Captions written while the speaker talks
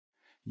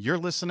You're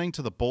listening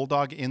to the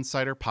Bulldog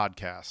Insider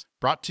Podcast,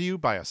 brought to you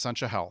by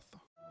Essentia Health.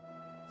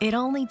 It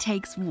only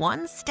takes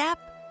one step,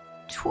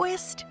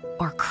 twist,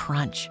 or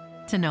crunch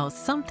to know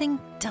something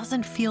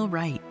doesn't feel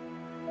right.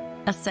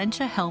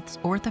 Essentia Health's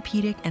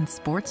orthopedic and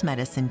sports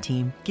medicine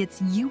team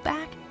gets you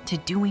back to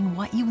doing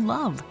what you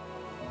love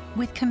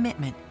with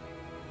commitment,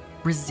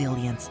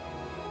 resilience,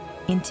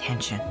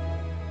 intention.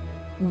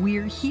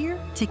 We're here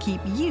to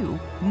keep you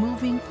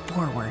moving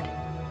forward.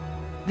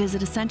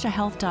 Visit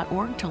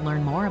essentiahealth.org to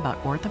learn more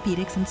about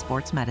orthopedics and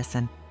sports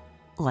medicine,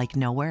 like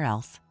nowhere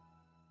else.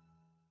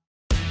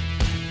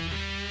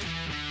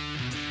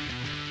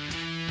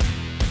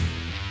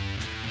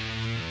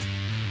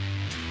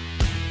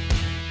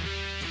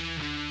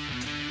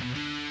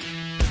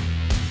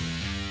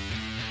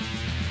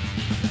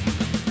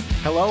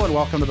 Hello and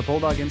welcome to the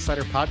Bulldog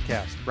Insider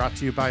Podcast, brought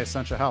to you by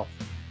Essentia Health.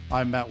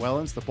 I'm Matt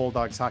Wellens, the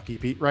Bulldogs hockey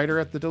beat writer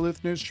at the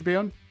Duluth News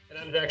Tribune. And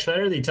I'm Jack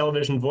Schneider, the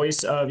television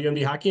voice of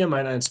UMD Hockey on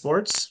My Nine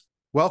Sports.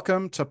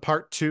 Welcome to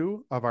part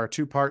 2 of our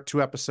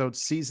two-episode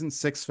season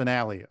 6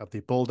 finale of the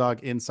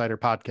Bulldog Insider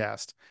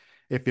Podcast.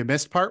 If you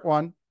missed part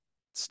 1,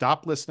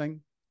 stop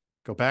listening,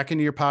 go back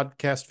into your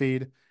podcast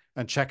feed,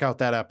 and check out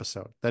that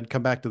episode. Then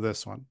come back to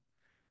this one,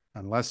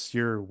 unless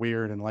you're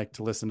weird and like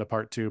to listen to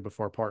part 2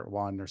 before part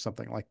 1 or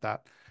something like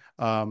that.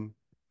 I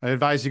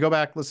advise you go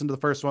back, listen to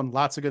the first one.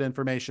 Lots of good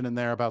information in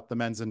there about the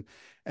men's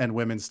and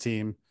women's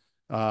team,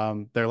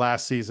 their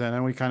last season.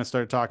 And we kind of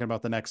started talking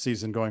about the next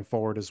season going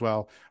forward as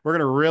well. We're going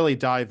to really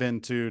dive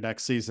into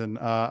next season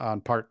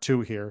on part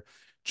 2 here.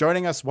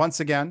 Joining us once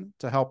again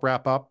to help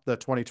wrap up the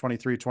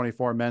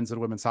 2023-24 men's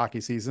and women's hockey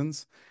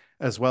seasons,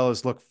 as well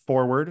as look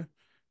forward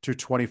to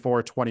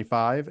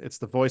 24-25. It's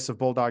the voice of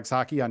Bulldogs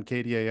hockey on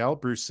KDAL,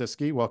 Bruce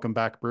Ciskie. Welcome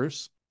back,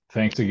 Bruce.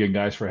 Thanks again,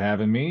 guys, for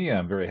having me.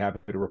 I'm very happy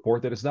to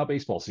report that it's now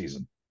baseball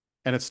season.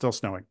 And it's still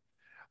snowing.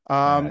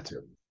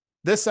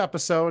 This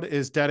episode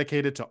is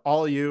dedicated to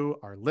all you,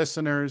 our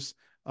listeners.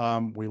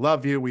 We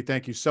love you. We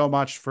thank you so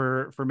much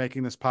for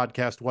making this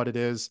podcast what it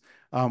is.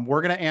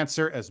 We're going to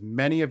answer as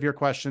many of your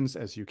questions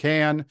as you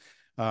can.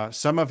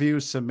 Some of you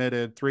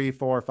submitted 3,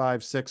 4,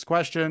 5, 6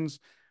 questions.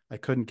 I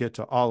couldn't get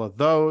to all of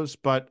those,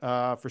 but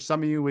for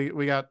some of you,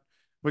 we got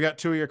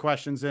 2 of your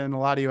questions in. A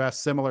lot of you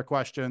asked similar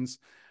questions.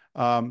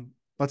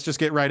 Let's just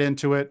get right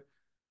into it.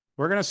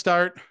 We're going to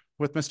start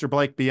with Mr.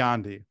 Blake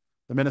Biondi,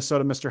 the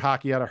Minnesota Mr.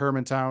 Hockey out of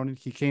Hermantown.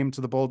 He came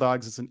to the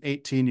Bulldogs as an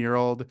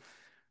 18-year-old,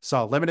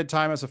 saw limited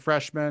time as a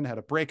freshman, had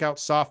a breakout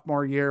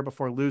sophomore year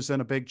before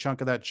losing a big chunk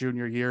of that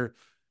junior year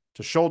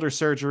to shoulder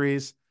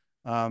surgeries.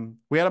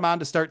 We had him on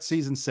to start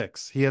season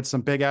 6. He had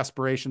some big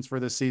aspirations for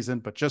this season,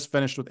 but just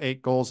finished with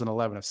 8 goals and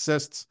 11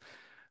 assists.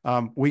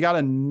 We got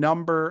a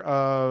number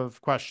of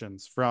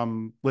questions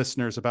from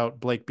listeners about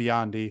Blake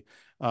Biondi.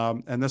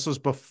 And this was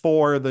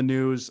before the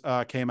news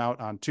came out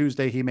on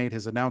Tuesday. He made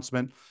his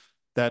announcement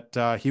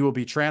that he will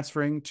be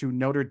transferring to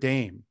Notre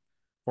Dame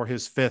for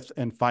his 5th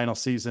and final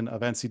season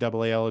of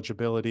NCAA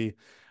eligibility.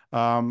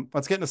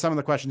 Let's get into some of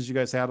the questions you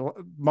guys had.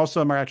 Most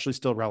of them are actually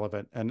still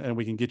relevant, and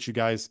we can get you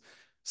guys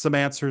some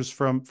answers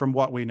from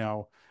what we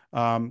know.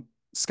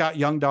 Scott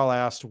Youngdahl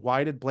asked,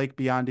 why did Blake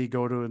Biondi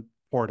go to a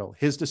portal?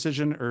 His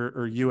decision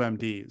or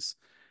UMD's?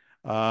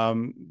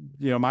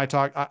 My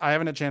talk, I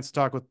haven't had a chance to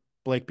talk with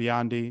Blake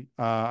Biondi.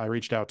 I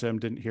reached out to him,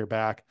 didn't hear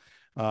back.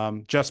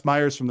 Jess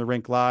Myers from the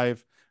Rink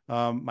Live,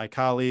 my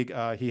colleague,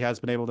 he has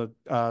been able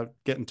to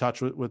get in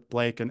touch with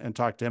Blake and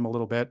talk to him a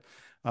little bit.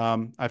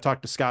 I've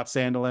talked to Scott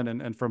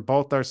Sandelin, and from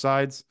both our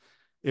sides,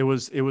 it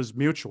was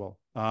mutual.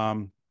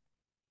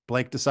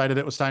 Blake decided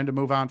it was time to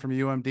move on from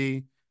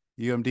UMD.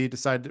 UMD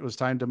decided it was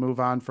time to move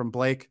on from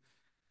Blake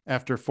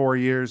after 4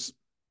 years.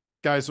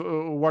 Guys,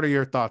 what are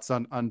your thoughts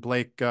on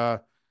Blake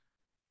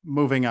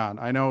moving on?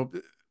 I know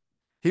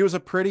he was a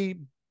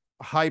pretty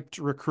hyped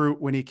recruit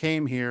when he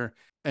came here,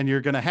 and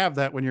you're going to have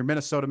that when you're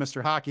Minnesota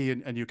Mr. Hockey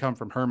and you come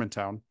from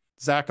Hermantown.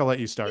 Zach, I'll let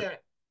you start.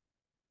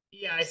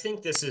 Yeah, I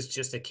think this is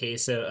just a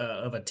case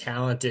of a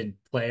talented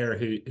player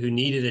who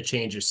needed a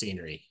change of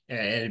scenery,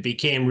 and it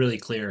became really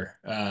clear.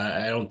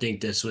 I don't think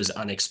this was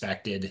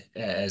unexpected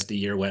as the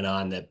year went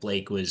on that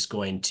Blake was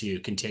going to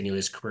continue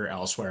his career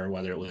elsewhere,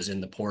 whether it was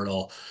in the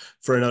portal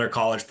for another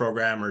college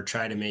program or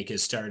try to make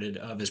his start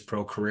of his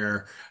pro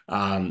career.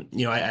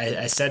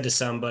 I said to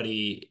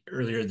somebody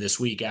earlier this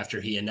week after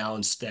he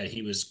announced that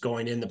he was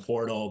going in the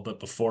portal, but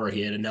before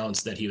he had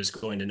announced that he was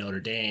going to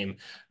Notre Dame,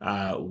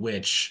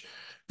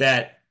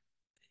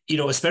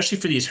 especially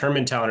for these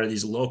Hermantown or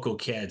these local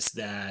kids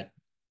that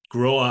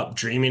grow up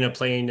dreaming of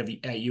playing at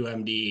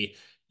UMD,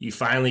 you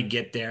finally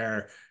get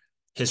there.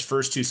 His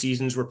first 2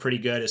 seasons were pretty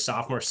good. His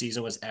sophomore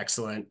season was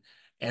excellent.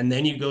 And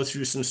then you go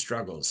through some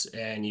struggles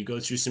and you go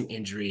through some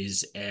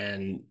injuries,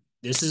 and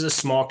this is a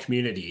small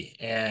community.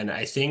 And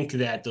I think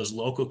that those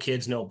local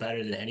kids know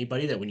better than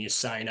anybody that when you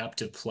sign up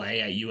to play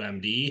at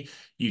UMD,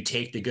 you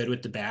take the good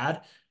with the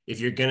bad.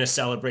 If you're going to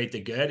celebrate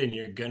the good and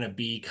you're going to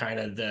be kind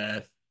of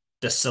the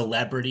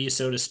celebrity,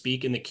 so to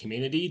speak, in the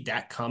community,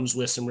 that comes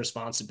with some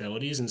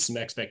responsibilities and some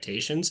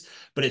expectations.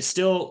 But it's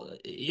still,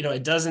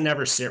 it doesn't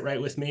ever sit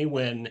right with me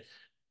when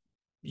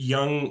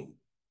young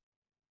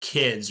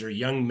kids or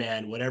young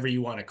men, whatever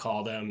you want to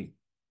call them,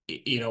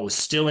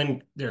 still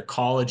in their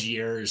college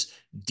years,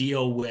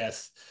 deal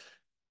with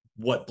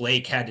what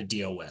Blake had to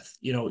deal with.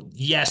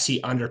 Yes, he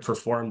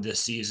underperformed this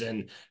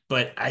season,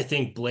 but I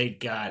think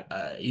Blake got,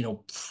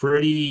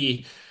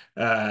 pretty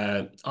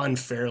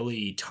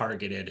unfairly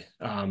targeted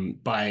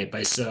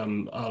by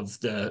some of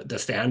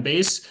the fan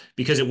base,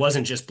 because it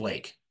wasn't just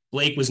Blake.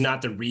 Blake was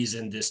not the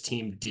reason this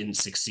team didn't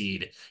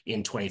succeed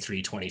in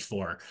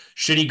 23-24.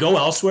 Should he go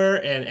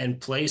elsewhere and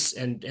place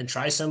and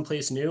try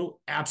someplace new?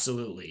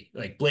 Absolutely.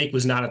 Like, Blake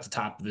was not at the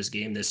top of his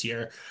game this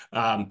year.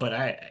 But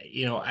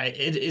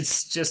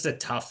it's just a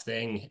tough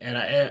thing. And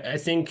I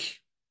think,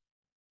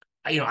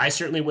 I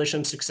certainly wish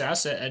him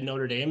success at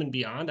Notre Dame and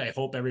beyond. I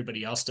hope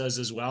everybody else does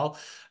as well.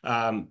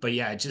 But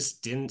yeah, it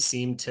just didn't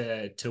seem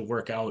to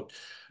work out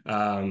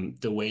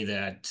the way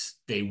that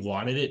they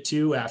wanted it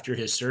to after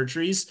his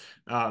surgeries.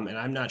 And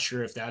I'm not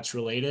sure if that's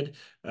related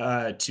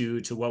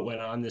to what went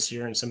on this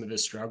year and some of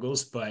his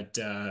struggles. But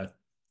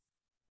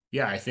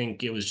yeah, I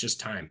think it was just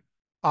time.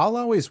 I'll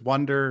always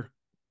wonder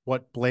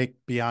what Blake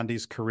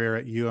Biondi's career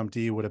at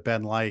UMD would have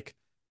been like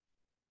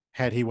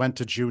had he went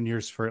to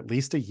juniors for at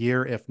least a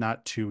year, if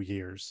not 2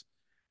 years.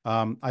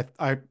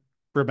 I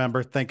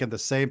remember thinking the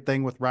same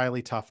thing with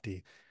Riley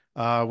Tufte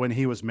when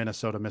he was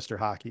Minnesota Mr.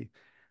 Hockey.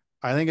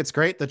 I think it's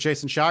great that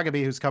Jason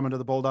Shoggoby, who's coming to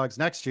the Bulldogs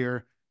next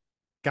year,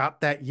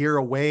 got that year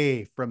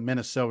away from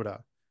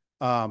Minnesota.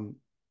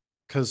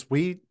 Because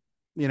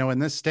in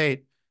this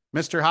state,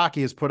 Mr.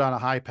 Hockey is put on a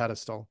high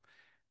pedestal.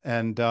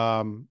 And,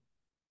 I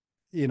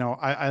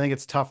think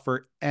it's tough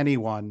for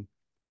anyone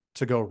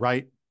to go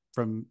right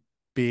from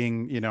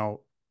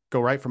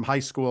high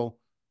school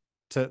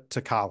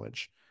to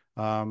college.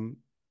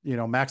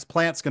 Max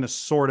Plant's going to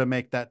sort of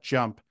make that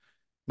jump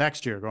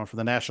next year, going from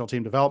the national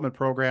team development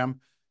program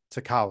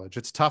to college.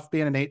 It's tough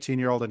being an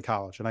 18-year-old in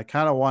college. And I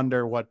kind of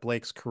wonder what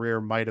Blake's career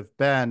might have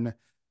been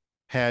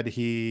had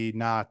he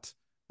not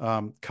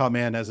come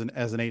in as an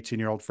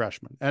 18-year-old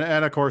freshman.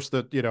 And of course,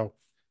 two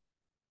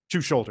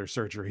shoulder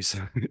surgeries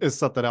is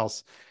something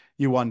else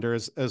you wonder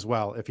as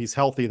well, if he's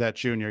healthy that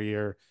junior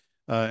year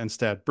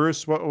instead.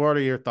 Bruce, what are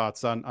your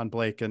thoughts on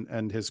Blake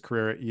and his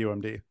career at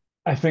UMD?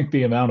 I think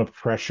the amount of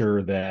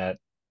pressure that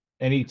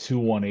any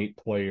 218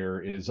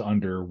 player is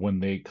under when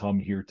they come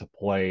here to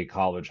play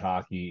college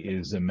hockey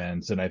is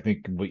immense. And I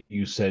think what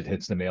you said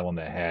hits the nail on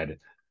the head.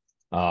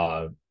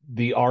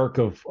 The arc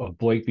of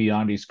Blake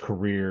Biondi's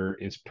career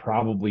is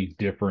probably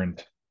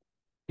different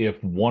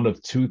if one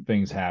of two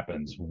things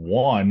happens.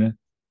 One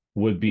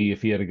would be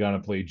if he had gone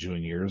and played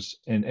juniors,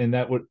 and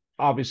that would,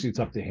 obviously it's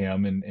up to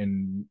him,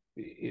 and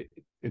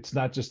it's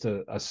not just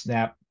a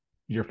snap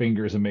your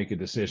fingers and make a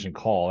decision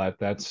call.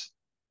 That's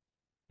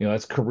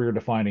career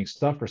defining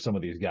stuff for some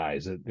of these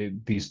guys.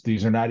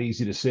 These are not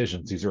easy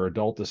decisions. These are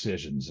adult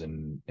decisions,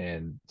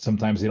 and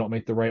sometimes they don't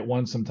make the right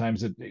ones.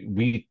 Sometimes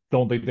we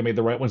don't think they made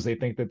the right ones. They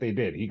think that they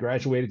did. He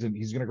graduated, and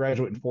he's going to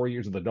graduate in 4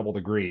 years with a double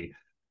degree.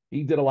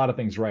 He did a lot of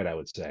things right, I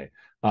would say.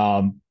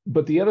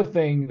 But the other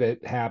thing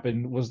that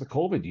happened was the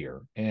COVID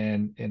year,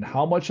 and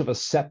how much of a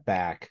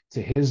setback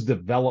to his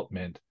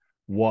development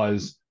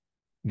was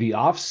the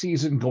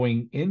offseason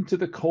going into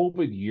the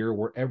COVID year,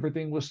 where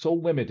everything was so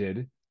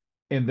limited,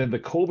 and then the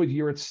COVID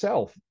year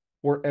itself,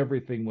 where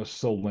everything was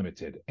so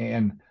limited.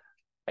 And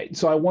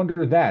so I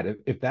wonder that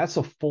if that's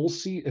a full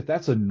season, if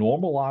that's a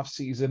normal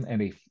offseason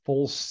and a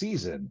full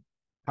season,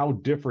 how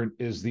different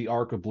is the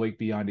arc of Blake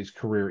Biondi's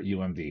career at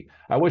UMD?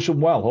 I wish him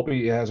well. Hope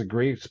he has a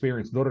great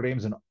experience. Notre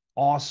Dame's an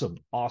awesome,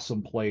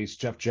 awesome place.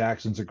 Jeff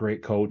Jackson's a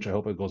great coach. I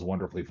hope it goes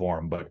wonderfully for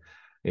him. But,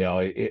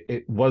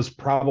 it was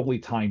probably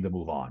time to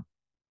move on.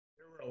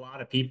 A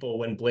lot of people,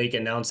 when Blake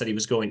announced that he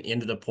was going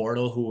into the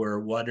portal, who were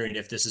wondering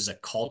if this is a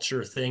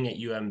culture thing at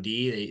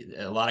UMD.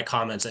 A lot of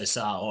comments I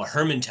saw, a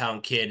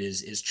Hermantown kid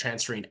is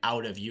transferring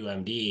out of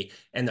UMD.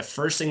 And the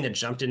first thing that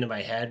jumped into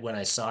my head when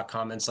I saw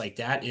comments like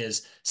that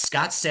is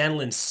Scott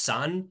Sandlin's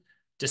son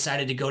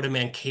decided to go to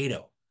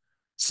Mankato.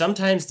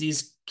 Sometimes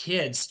these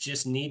kids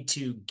just need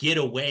to get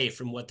away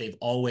from what they've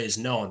always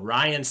known.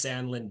 Ryan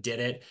Sandlin did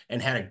it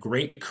and had a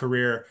great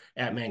career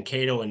at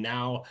Mankato, and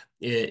now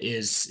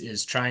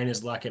is trying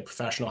his luck at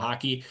professional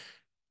hockey.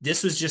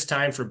 This was just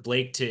time for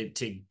Blake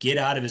to get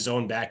out of his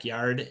own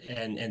backyard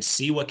and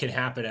see what can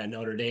happen at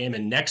Notre Dame.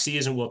 And next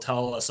season will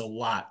tell us a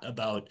lot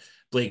about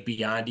Blake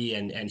Biondi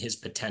and his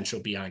potential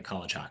beyond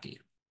college hockey.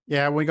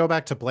 Yeah, when we go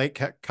back to Blake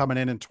coming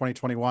in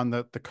 2021,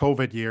 the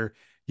COVID year,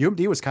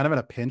 UMD was kind of in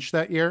a pinch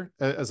that year.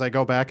 As I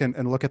go back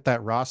and look at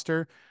that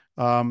roster,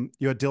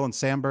 you had Dylan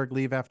Sandberg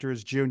leave after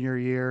his junior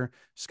year.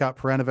 Scott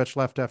Perenovich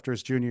left after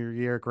his junior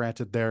year.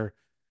 Granted, they're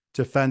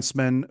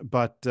defensemen,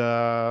 but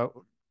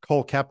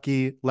Cole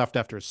Koepke left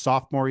after his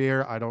sophomore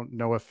year. I don't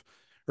know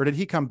or did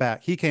he come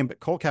back?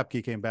 Cole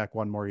Koepke came back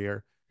one more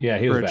year. Yeah,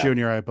 he was for a back.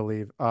 junior, I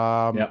believe.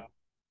 Yep.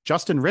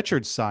 Justin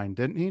Richards signed,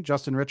 didn't he?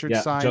 Justin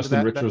Richards signed.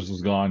 Justin Richards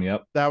was gone.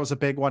 Yep. That was a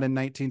big one in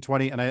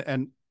 1920.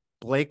 And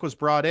Blake was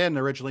brought in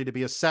originally to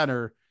be a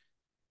center,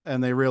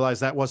 and they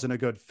realized that wasn't a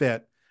good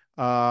fit.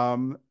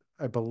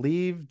 I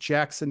believe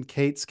Jackson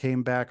Cates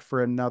came back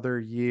for another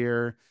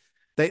year.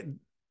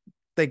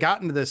 they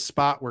got into this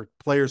spot where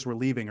players were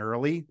leaving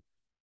early,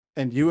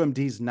 and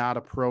UMD's not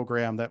a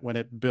program that when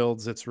it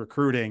builds its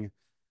recruiting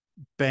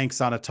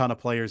banks on a ton of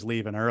players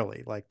leaving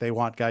early. Like they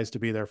want guys to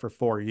be there for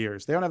 4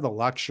 years. They don't have the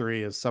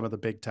luxury as some of the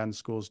Big Ten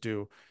schools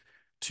do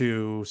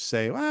to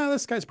say, well,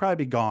 this guy's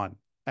probably be gone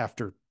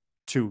after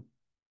two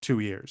 2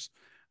 years,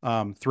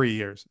 3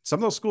 years. Some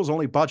of those schools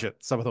only budget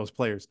some of those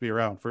players to be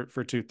around for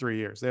 2-3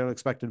 years. They don't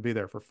expect them to be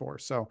there for 4.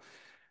 So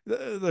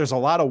there's a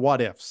lot of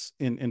what ifs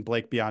in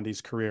Blake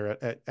Biondi's career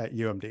at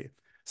UMD.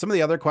 Some of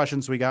the other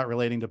questions we got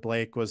relating to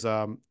Blake was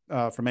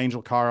from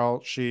Angel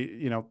Carl.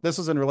 This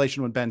is in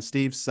relation when Ben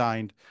Steeves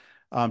signed.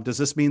 Does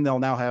this mean they'll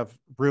now have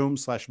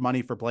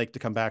room/money for Blake to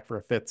come back for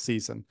a 5th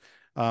season?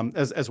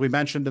 As we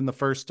mentioned in the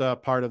first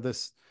part of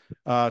this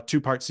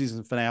 2-part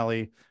season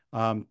finale,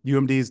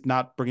 UMD is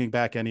not bringing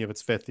back any of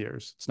its 5th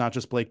years. It's not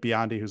just Blake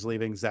Biondi who's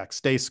leaving. Zach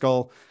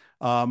Stayskull,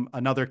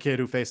 another kid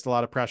who faced a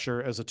lot of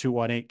pressure as a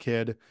 218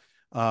 kid,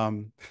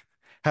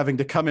 having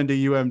to come into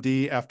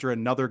UMD after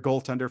another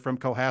goaltender from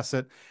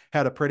Cohasset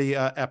had a pretty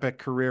epic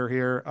career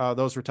here.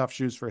 Those were tough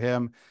shoes for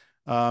him.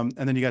 And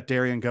then you got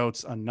Darian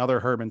Goetz, another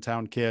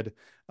Hermantown kid.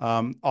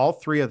 All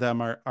 3 of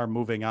them are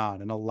moving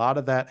on. And a lot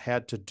of that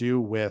had to do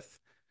with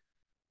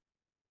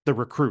the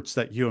recruits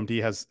that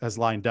UMD has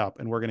lined up.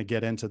 And we're going to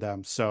get into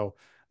them. So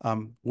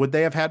would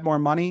they have had more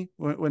money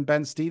when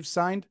Ben Steeves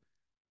signed?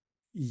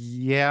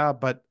 Yeah,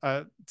 but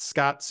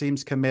Scott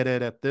seems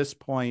committed at this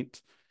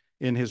point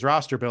in his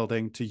roster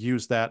building to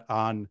use that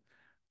on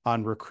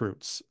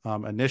recruits.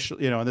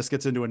 Initially, and this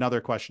gets into another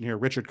question here.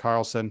 Richard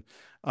Carlson,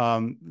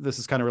 this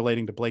is kind of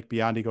relating to Blake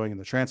Biondi going in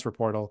the transfer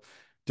portal.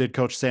 Did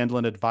Coach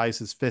Sandlin advise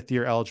his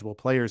 5th-year eligible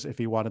players if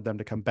he wanted them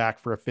to come back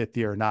for a 5th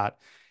year or not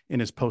in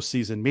his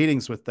postseason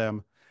meetings with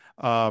them?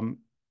 I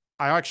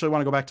actually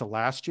want to go back to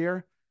last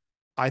year.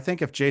 I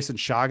think if Jason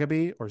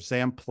Shagaby or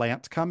Zam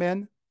Plant come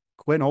in,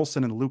 Quinn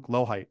Olson and Luke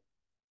Lohheit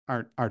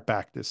aren't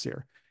back this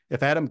year.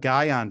 If Adam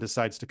Guyon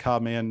decides to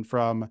come in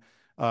from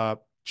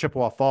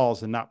Chippewa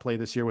Falls and not play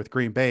this year with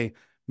Green Bay,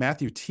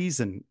 Matthew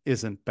Teason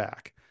isn't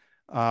back.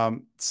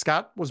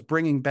 Scott was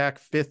bringing back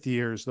 5th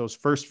years, those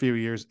first few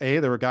years.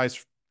 There were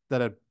guys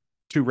that had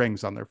 2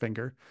 rings on their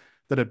finger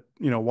that had,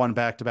 won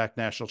back-to-back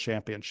national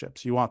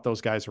championships. You want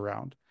those guys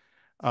around.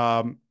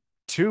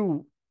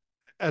 2,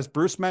 as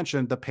Bruce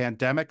mentioned, the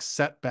pandemic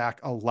set back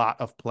a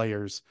lot of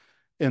players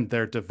in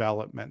their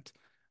development.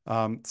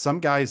 Some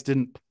guys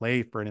didn't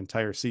play for an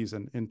entire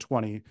season in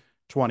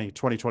 2020,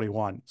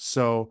 2021.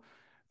 So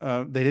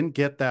they didn't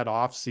get that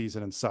off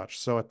season and such.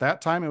 So at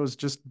that time, it was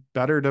just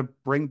better to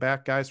bring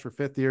back guys for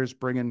 5th years,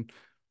 bring in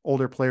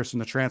older players from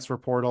the transfer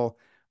portal.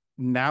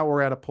 Now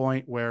we're at a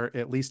point where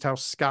at least how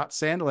Scott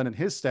Sandlin and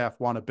his staff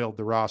want to build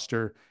the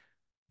roster,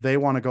 they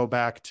want to go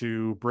back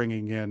to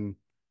bringing in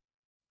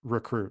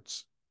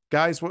recruits.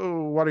 Guys,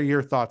 what are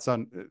your thoughts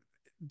on?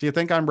 Do you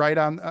think I'm right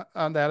on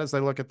that as I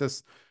look at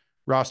this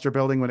roster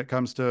building when it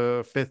comes to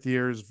 5th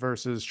years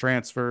versus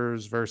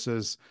transfers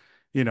versus,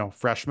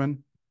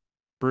 freshmen?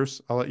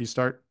 Bruce, I'll let you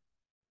start.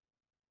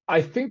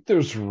 I think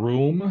there's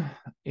room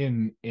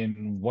in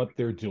what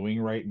they're doing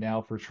right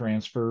now for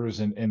transfers,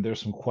 and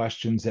there's some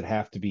questions that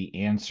have to be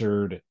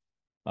answered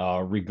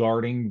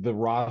regarding the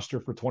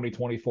roster for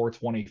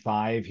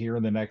 2024-25 here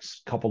in the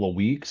next couple of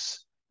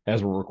weeks.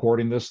 As we're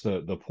recording this,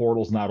 the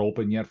portal's not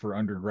open yet for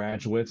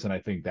undergraduates, and I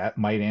think that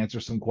might answer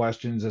some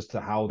questions as to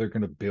how they're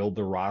going to build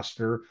the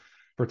roster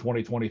for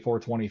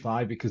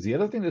 2024-25. Because the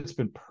other thing that's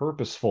been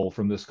purposeful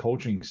from this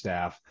coaching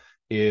staff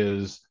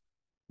is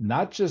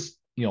not just,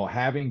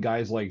 having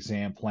guys like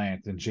Zam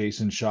Plant and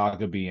Jason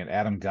Shagaby and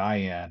Adam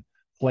Guyon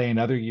play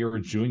another year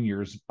of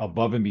juniors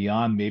above and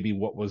beyond maybe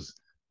what was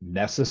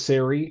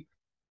necessary,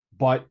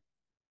 but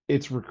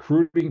it's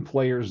recruiting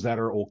players that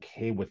are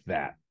okay with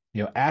that.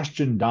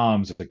 Ashton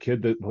Doms, a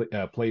kid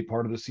that played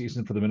part of the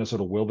season for the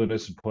Minnesota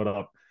Wilderness and put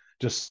up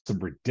just some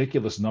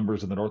ridiculous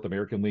numbers in the North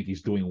American League.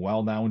 He's doing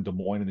well now in Des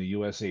Moines in the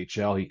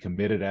USHL. He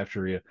committed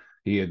after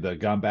he had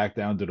gone back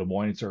down to Des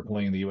Moines and started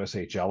playing in the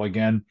USHL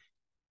again.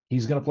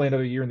 He's going to play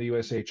another year in the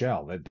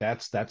USHL.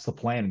 That's the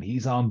plan, and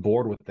he's on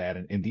board with that.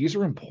 And these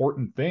are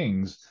important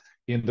things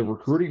in the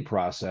recruiting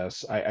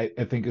process. I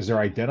think as they're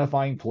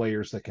identifying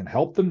players that can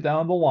help them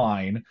down the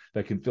line,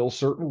 that can fill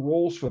certain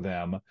roles for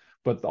them,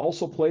 but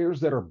also players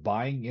that are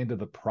buying into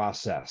the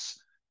process.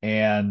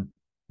 And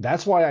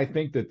that's why I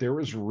think that there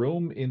is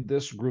room in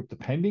this group,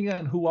 depending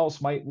on who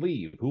else might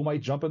leave, who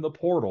might jump in the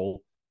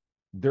portal.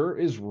 There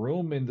is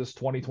room in this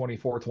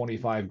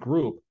 2024-25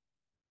 group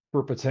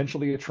for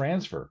potentially a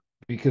transfer,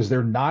 because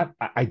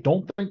I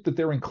don't think that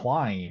they're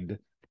inclined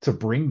to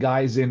bring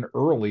guys in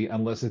early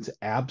unless it's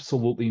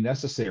absolutely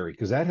necessary,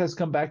 because that has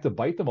come back to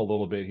bite them a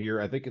little bit here.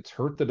 I think it's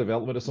hurt the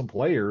development of some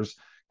players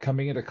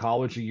coming into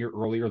college a year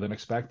earlier than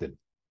expected.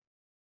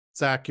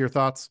 Zach, your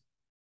thoughts?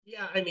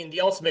 Yeah, I mean,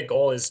 the ultimate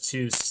goal is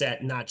to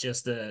set not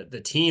just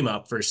the team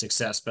up for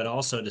success, but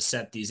also to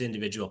set these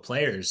individual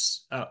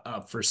players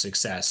up for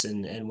success.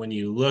 And when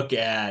you look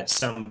at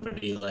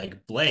somebody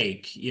like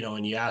Blake,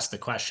 and you ask the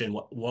question,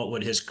 what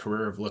would his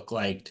career have looked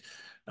like?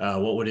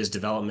 What would his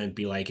development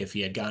be like if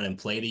he had gone and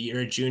played a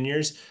year at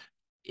juniors?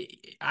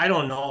 I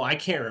don't know. I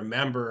can't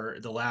remember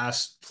the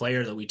last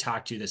player that we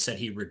talked to that said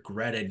he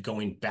regretted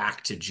going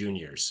back to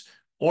juniors.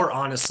 Or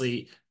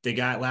honestly,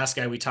 last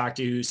guy we talked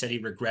to who said he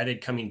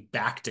regretted coming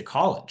back to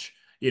college.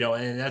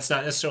 And that's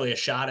not necessarily a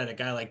shot at a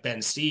guy like Ben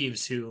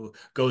Steeves who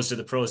goes to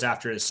the pros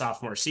after his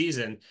sophomore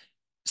season.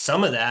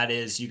 Some of that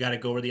is you got to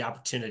go where the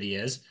opportunity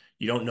is.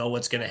 You don't know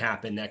what's going to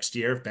happen next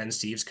year. If Ben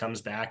Steeves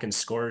comes back and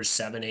scores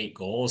 7, 8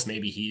 goals,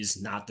 maybe he's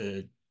not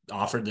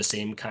offered the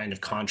same kind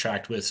of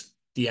contract with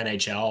the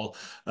NHL,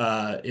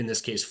 in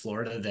this case,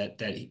 Florida,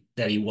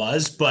 that he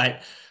was.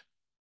 But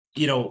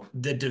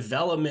the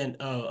development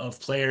of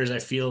players, I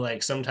feel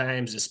like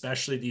sometimes,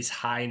 especially these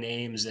high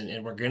names,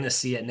 and we're going to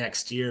see it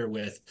next year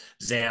with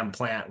Zam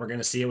Plant, we're going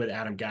to see it with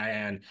Adam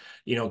Guyan,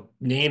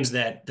 names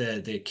that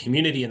the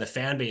community and the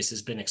fan base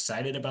has been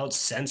excited about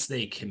since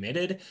they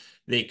committed.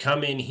 They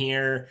come in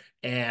here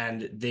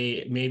and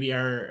they maybe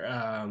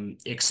are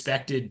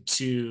expected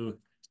to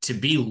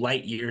be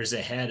light years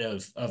ahead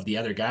of the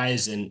other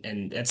guys,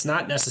 and that's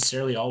not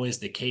necessarily always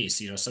the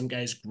case. Some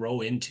guys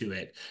grow into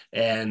it,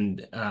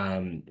 and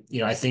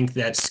I think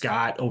that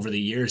Scott over the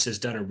years has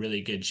done a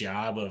really good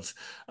job of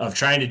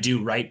trying to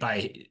do right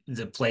by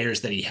the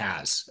players that he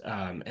has,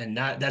 and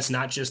that's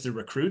not just the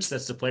recruits,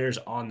 that's the players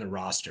on the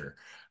roster.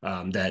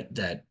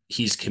 That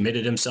he's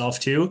committed himself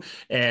to.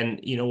 And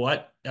you know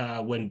what?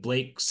 When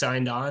Blake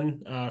signed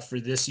on for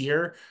this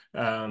year,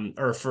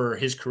 or for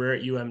his career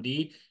at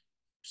UMD,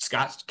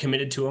 Scott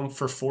committed to him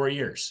for 4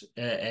 years,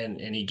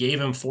 and he gave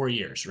him 4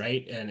 years,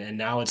 right? And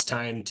now it's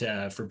time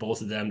for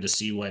both of them to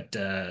see what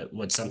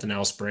something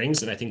else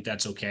brings, and I think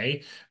that's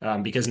okay,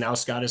 because now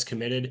Scott is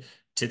committed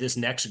to this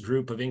next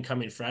group of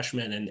incoming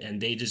freshmen, and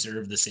they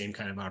deserve the same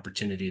kind of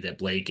opportunity that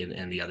Blake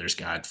and the others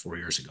got 4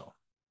 years ago.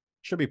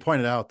 Should be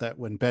pointed out that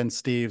when Ben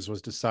Steeves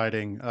was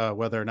deciding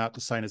whether or not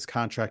to sign his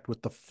contract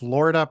with the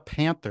Florida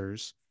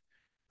Panthers,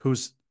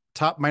 whose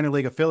top minor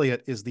league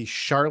affiliate is the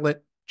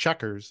Charlotte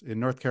Checkers in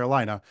North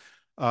Carolina,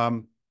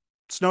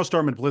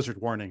 snowstorm and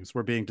blizzard warnings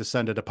were being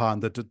descended upon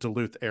the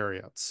Duluth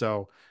area.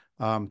 So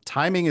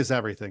timing is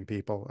everything,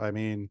 people. I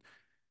mean,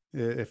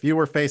 if you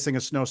were facing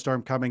a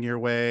snowstorm coming your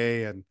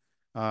way,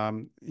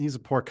 and he's a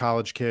poor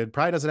college kid,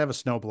 probably doesn't have a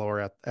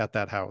snowblower at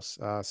that house,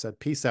 said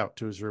peace out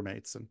to his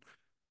roommates and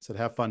said,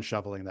 have fun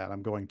shoveling that.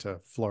 I'm going to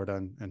Florida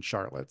and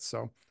Charlotte.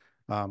 So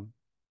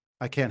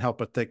I can't help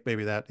but think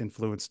maybe that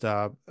influenced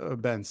Ben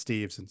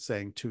Steeves in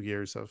saying 2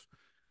 years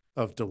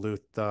of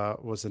Duluth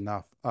was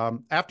enough.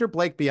 After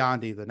Blake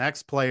Biondi, the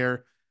next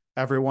player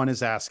everyone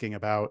is asking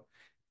about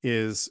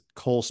is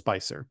Cole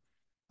Spicer.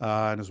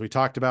 And as we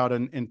talked about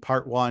in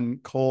part one,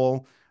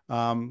 Cole,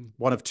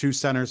 one of two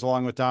centers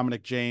along with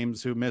Dominic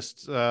James, who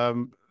missed a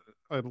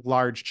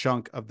large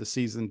chunk of the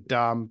season,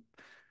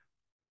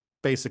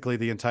 basically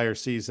the entire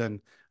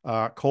season.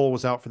 Cole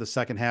was out for the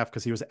second half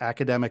because he was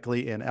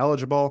academically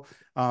ineligible.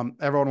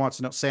 Everyone wants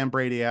to know, Sam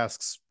Brady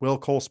asks, will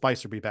Cole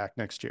Spicer be back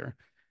next year?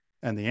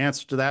 And the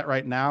answer to that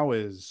right now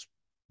is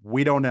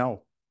we don't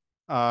know.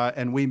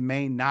 And we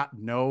may not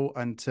know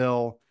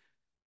until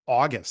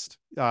August.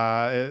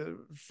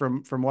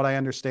 From what I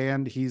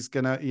understand, he's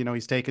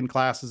he's taking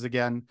classes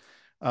again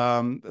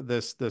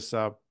this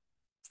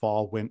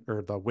fall,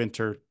 winter, the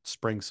winter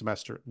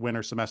semester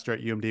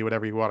at UMD,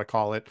 whatever you want to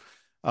call it.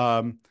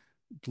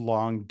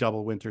 Long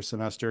double winter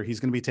semester. He's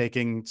going to be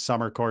taking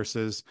summer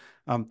courses.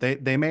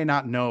 They may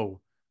not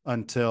know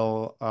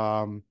until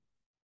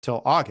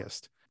till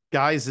August.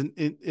 Guys,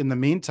 in the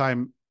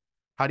meantime,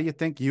 how do you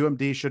think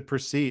UMD should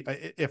proceed?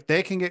 If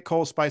they can get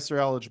Cole Spicer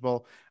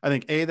eligible, I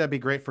think that'd be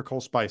great for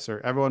Cole Spicer.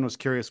 Everyone was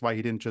curious why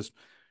he didn't just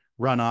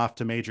run off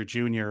to major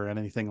junior or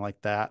anything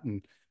like that,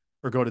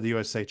 or go to the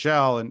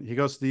USHL. And he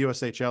goes to the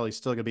USHL, he's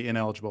still going to be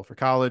ineligible for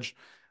college.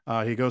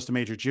 He goes to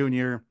major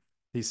junior,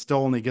 he still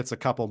only gets a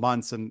couple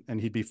months,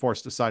 and he'd be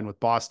forced to sign with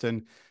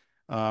Boston.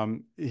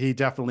 He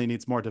definitely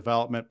needs more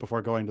development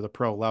before going to the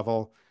pro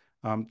level.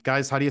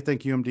 Guys, how do you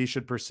think UMD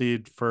should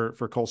proceed for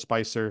Cole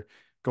Spicer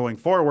going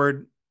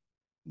forward,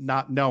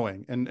 not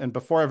knowing? And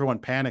before everyone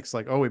panics,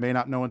 like, oh, we may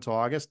not know until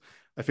August,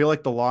 I feel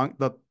like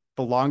the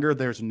longer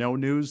there's no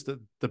news,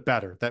 the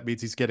better. That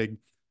means he's getting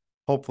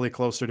hopefully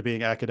closer to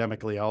being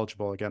academically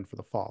eligible again for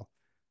the fall.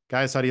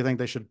 Guys, how do you think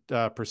they should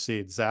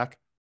proceed? Zach?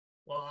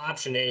 Well,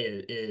 option A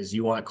is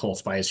you want Cole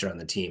Spicer on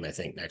the team, I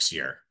think, next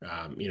year.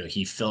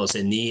 He fills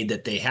a need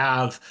that they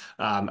have.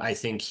 I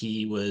think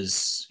it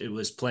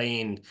was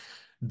playing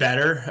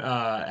better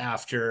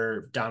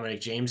after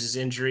Dominic James's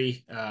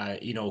injury.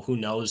 Who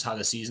knows how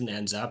the season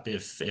ends up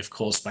if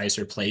Cole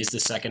Spicer plays the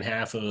second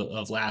half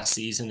of last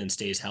season and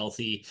stays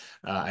healthy.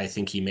 I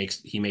think he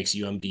makes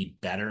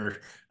UMD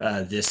better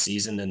this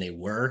season than they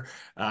were.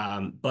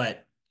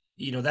 But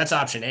that's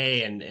option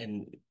A,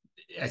 and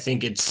I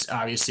think it's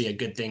obviously a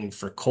good thing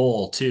for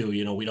Cole too.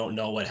 We don't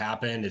know what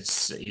happened.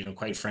 It's,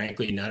 quite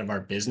frankly, none of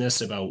our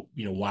business about,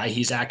 why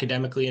he's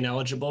academically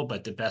ineligible,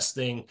 but the best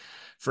thing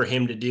for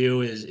him to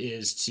do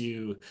is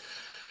to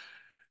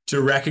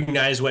to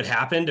recognize what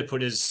happened, to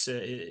put his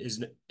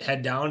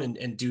head down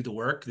and do the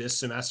work this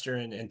semester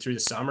and through the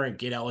summer and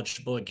get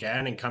eligible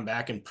again and come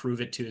back and prove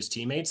it to his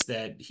teammates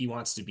that he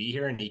wants to be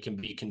here and he can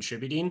be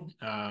contributing.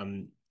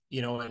 And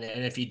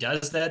if he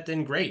does that,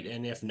 then great.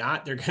 And if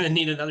not, they're going to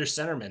need another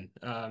centerman.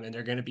 And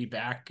they're going to be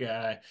back,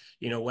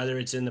 whether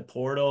it's in the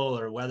portal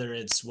or whether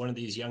it's one of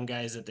these young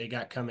guys that they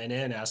got coming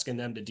in, asking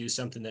them to do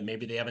something that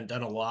maybe they haven't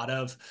done a lot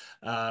of.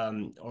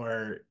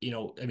 Scott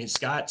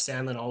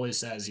Sandlin always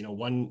says,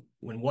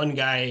 when one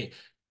guy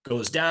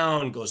goes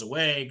down, goes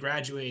away,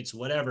 graduates,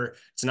 whatever,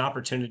 it's an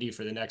opportunity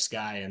for the next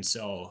guy. And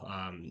so,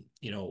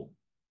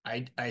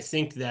 I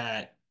think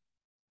that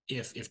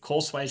if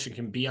Cole Spicer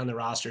can be on the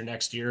roster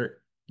next year,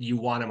 you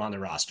want him on the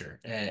roster.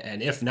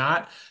 And if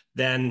not,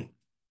 then,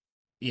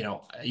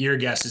 your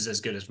guess is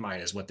as good as mine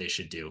as what they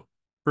should do.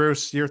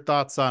 Bruce, your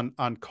thoughts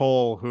on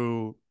Cole,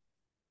 who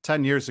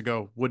 10 years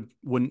ago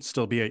wouldn't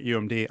still be at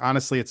UMD.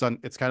 Honestly,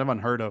 it's kind of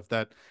unheard of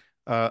that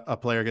a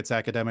player gets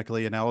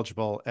academically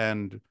ineligible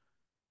and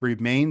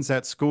remains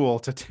at school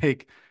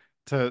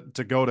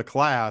to go to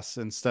class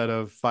instead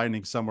of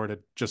finding somewhere to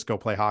just go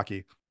play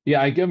hockey.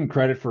 Yeah, I give him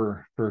credit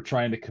for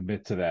trying to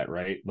commit to that,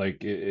 right?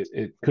 Like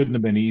it couldn't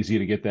have been easy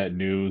to get that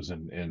news.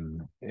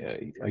 And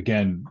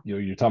again,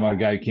 you're talking about a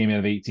guy who came in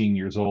at 18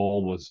 years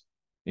old, was,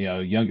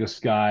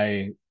 youngest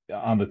guy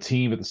on the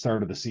team at the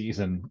start of the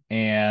season.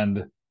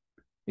 And,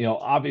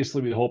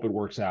 obviously we hope it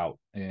works out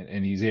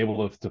and he's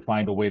able to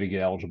find a way to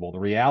get eligible. The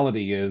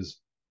reality is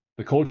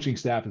the coaching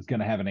staff is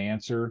going to have an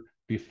answer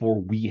before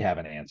we have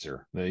an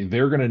answer.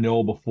 They're going to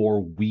know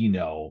before we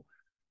know.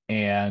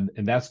 And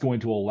that's going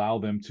to allow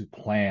them to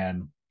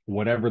plan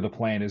whatever the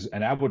plan is.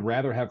 And I would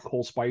rather have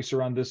Cole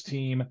Spicer on this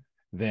team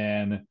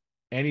than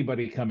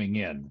anybody coming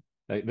in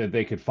that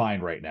they could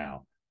find right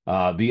now.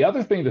 The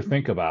other thing to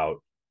think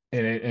about,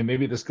 and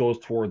maybe this goes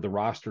toward the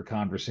roster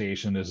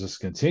conversation as this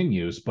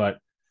continues, but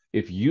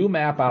if you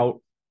map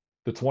out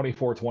the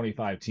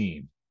 24-25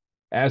 team,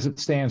 as it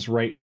stands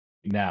right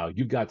now,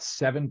 you've got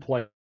 7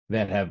 players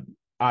that have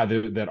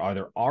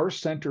either are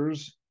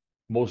centers,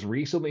 most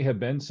recently have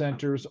been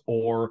centers,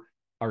 or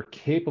are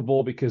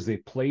capable because they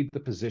played the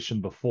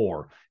position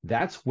before.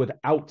 That's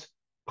without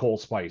Cole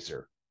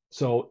Spicer.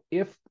 So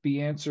if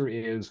the answer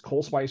is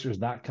Cole Spicer is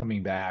not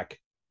coming back,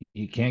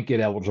 he can't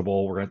get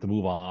eligible, we're going to have to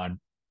move on,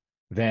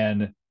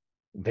 then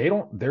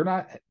they're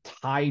not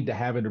tied to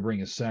having to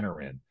bring a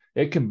center in.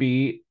 It can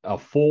be a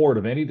forward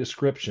of any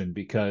description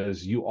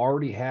because you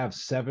already have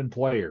 7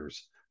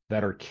 players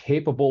that are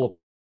capable of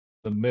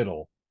the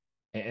middle.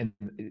 And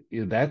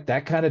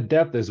that kind of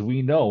depth, as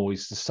we know, we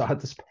saw it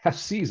this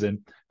past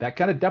season, that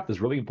kind of depth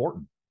is really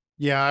important.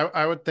 Yeah,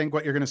 I would think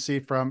what you're going to see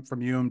from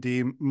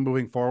UMD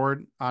moving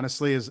forward,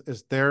 honestly, is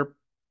they're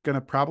going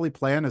to probably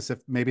plan as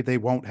if maybe they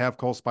won't have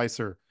Cole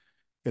Spicer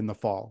in the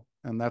fall.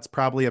 And that's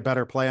probably a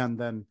better plan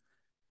than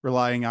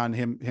relying on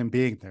him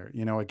being there.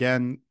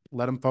 Again,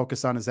 let him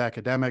focus on his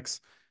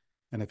academics.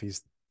 And if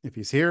he's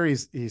here,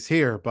 he's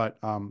here. But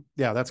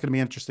yeah, that's going to be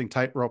an interesting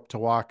tightrope to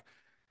walk.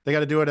 They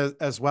got to do it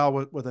as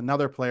well with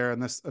another player.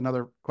 And this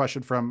another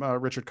question from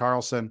Richard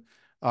Carlson.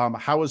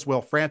 How is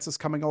Will Francis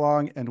coming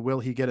along, and will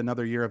he get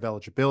another year of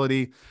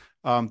eligibility?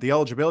 The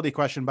eligibility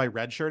question by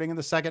redshirting in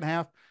the second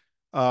half,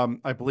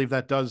 I believe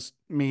that does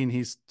mean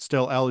he's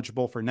still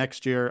eligible for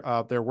next year.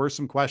 There were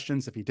some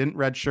questions if he didn't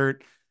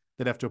redshirt,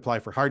 they'd have to apply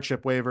for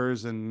hardship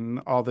waivers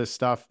and all this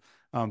stuff.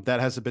 That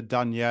hasn't been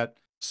done yet.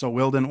 So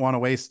Will didn't want to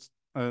waste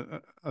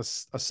a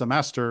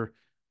semester,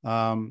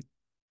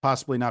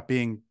 possibly not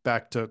being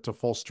back to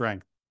full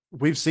strength.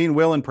 We've seen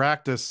Will in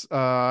practice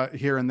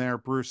here and there.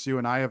 Bruce, you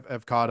and I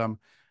have caught him.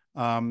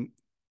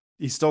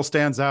 He still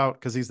stands out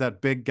because he's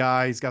that big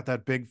guy. He's got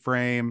that big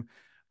frame.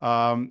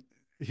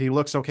 He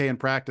looks okay in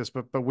practice,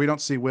 but we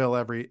don't see Will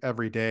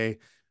every day.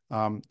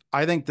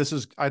 I think this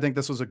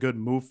was a good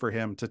move for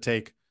him to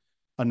take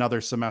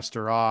another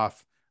semester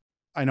off.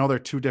 I know there are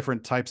 2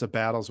 different types of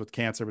battles with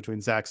cancer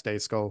between Zach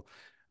Stejskal,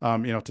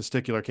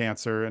 testicular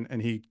cancer,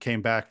 and he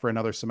came back for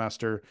another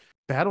semester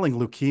battling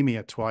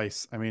leukemia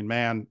twice. I mean,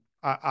 man,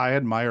 I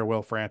admire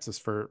Will Francis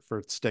for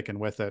sticking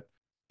with it.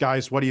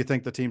 Guys, what do you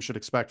think the team should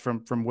expect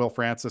from Will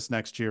Francis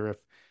next year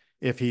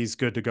if he's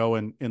good to go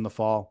in the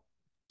fall?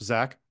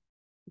 Zach?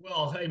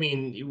 Well, I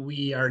mean,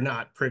 we are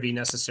not privy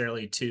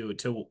necessarily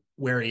to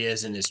where he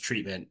is in his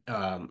treatment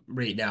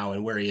right now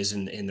and where he is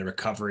in the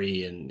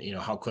recovery and,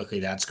 how quickly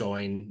that's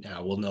going.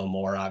 We'll know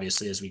more,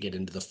 obviously, as we get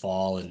into the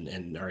fall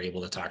and are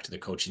able to talk to the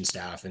coaching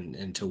staff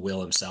and to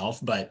Will himself.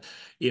 But,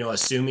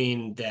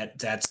 assuming that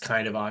that's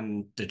kind of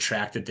on the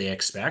track that they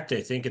expect,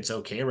 I think it's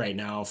okay right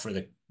now for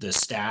the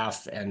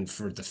staff and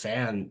for the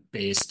fan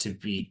base to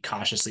be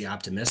cautiously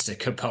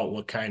optimistic about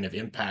what kind of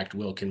impact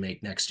Will can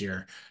make next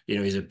year.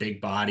 He's a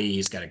big body.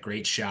 He's got a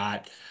great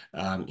shot.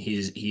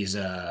 He's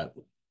a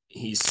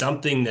he's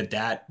something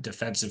that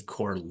defensive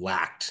core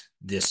lacked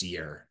this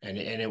year. And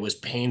it was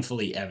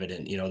painfully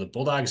evident. The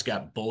Bulldogs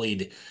got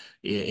bullied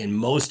in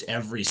most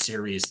every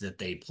series that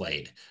they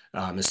played,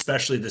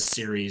 especially the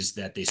series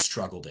that they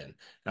struggled in.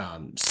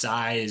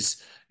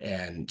 Size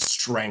and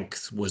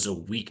strength was a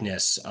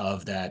weakness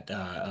of that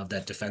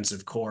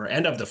defensive core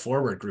and of the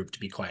forward group, to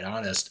be quite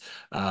honest.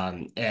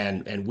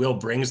 And Will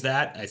brings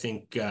that. I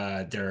think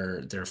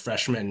their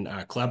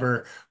freshman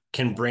Kleber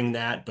can bring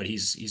that, but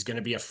he's going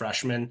to be a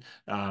freshman.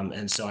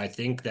 And so I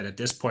think that at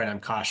this point, I'm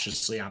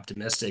cautiously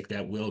optimistic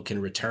that Will can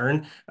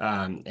return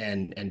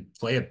and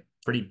play a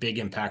pretty big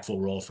impactful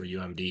role for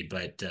UMD.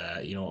 But,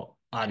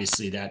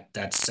 obviously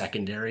that's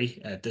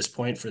secondary at this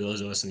point for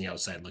those of us on the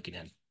outside looking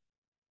in.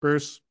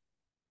 Bruce,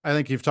 I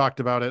think you've talked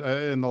about it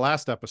in the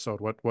last episode,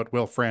 what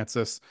Will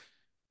Francis,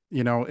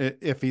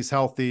 if he's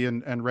healthy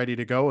and ready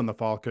to go in the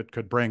fall,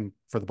 could bring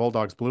for the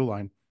Bulldogs blue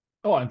line.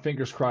 Oh, and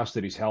fingers crossed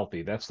that he's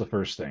healthy. That's the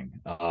first thing.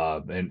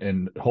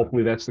 And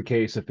hopefully that's the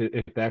case.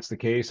 If that's the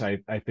case, I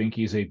think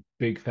he's a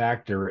big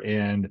factor.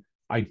 And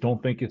I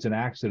don't think it's an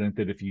accident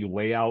that if you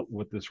lay out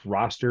what this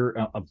roster,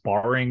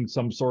 barring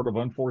some sort of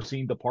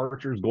unforeseen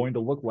departure, is going to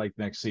look like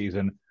next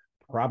season,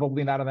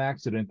 probably not an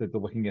accident that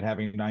they're looking at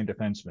having 9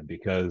 defensemen,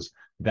 because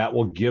that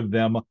will give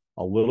them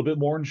a little bit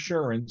more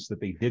insurance that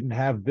they didn't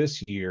have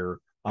this year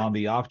on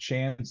the off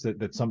chance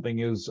that something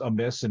is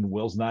amiss and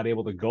Will's not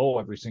able to go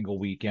every single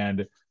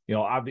weekend.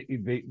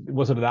 It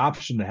wasn't an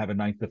option to have a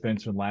 9th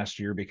defenseman last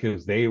year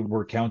because they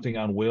were counting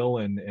on Will,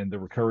 and the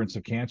recurrence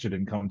of cancer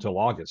didn't come until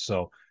August.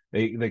 So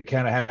they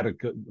kind of had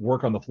to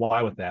work on the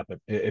fly with that. But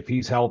if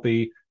he's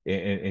healthy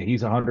and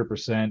he's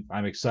 100%,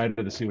 I'm excited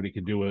to see what he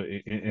can do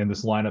in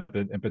this lineup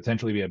and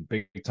potentially be a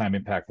big time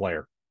impact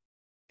player.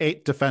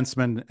 8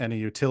 defensemen and a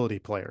utility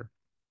player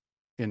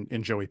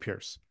in Joey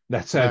Pierce.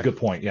 That's a good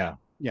point. Yeah.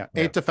 Yeah,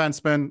 8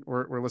 defensemen.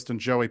 We're listing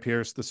Joey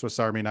Pierce, the Swiss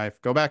Army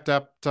knife. Go back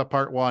to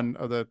part 1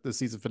 of the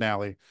season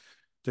finale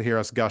to hear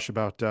us gush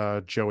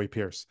about Joey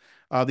Pierce.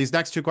 These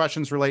next 2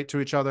 questions relate to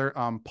each other.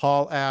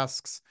 Paul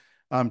asks,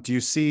 do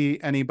you see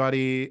any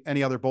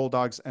other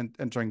Bulldogs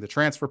entering the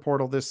transfer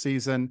portal this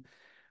season?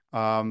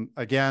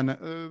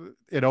 Again,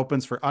 it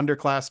opens for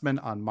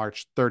underclassmen on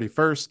March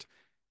 31st,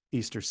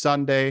 Easter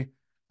Sunday.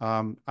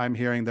 I'm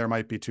hearing there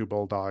might be 2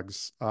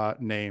 Bulldogs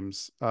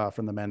names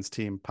from the men's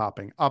team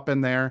popping up in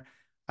there.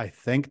 I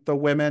think the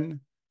women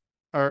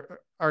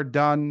are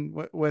done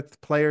with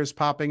players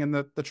popping in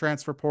the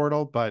transfer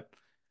portal, but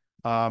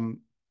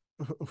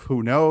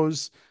who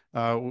knows?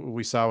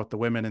 We saw with the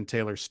women and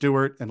Taylor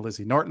Stewart and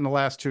Lizzie Norton the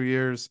last 2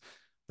 years,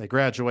 they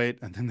graduate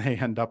and then they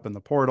end up in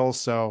the portal.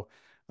 So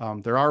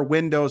there are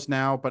windows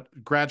now, but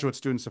graduate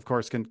students, of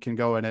course, can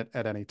go in it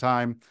at any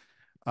time.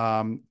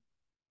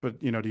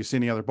 But, do you see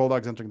any other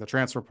Bulldogs entering the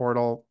transfer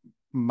portal?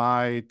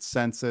 My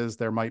sense is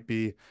there might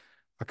be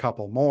a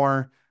couple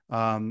more.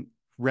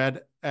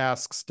 Red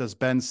asks, does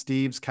Ben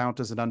Steeves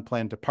count as an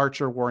unplanned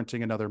departure,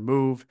 warranting another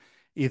move,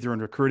 either in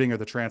recruiting or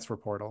the transfer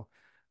portal?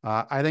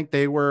 I think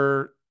they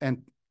were,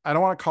 and I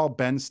don't want to call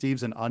Ben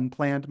Steeves an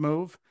unplanned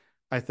move.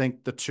 I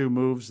think the 2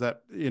 moves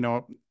that,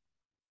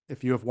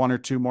 if you have 1 or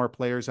 2 more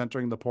players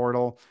entering the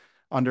portal,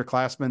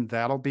 underclassmen,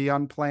 that'll be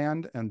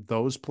unplanned. And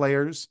those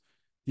players,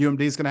 UMD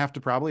is going to have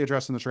to probably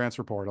address in the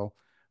transfer portal.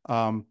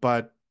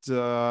 But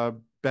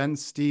Ben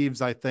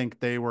Steeves, I think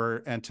they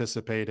were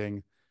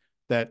anticipating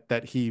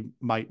that he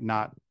might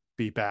not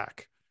be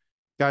back.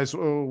 Guys,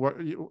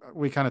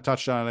 we kind of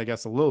touched on it, I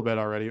guess, a little bit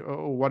already.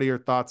 What are your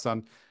thoughts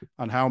on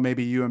how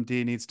maybe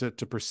UMD needs to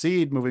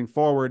proceed moving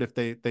forward if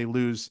they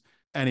lose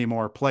any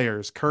more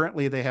players?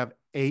 Currently, they have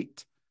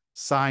 8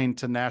 signed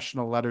to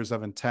national letters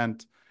of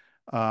intent.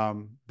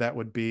 That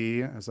would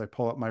be, as I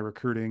pull up my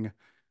recruiting,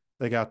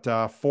 they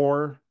got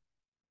 4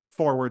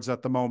 forwards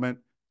at the moment,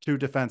 2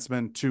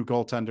 defensemen, 2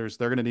 goaltenders.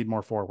 They're going to need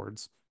more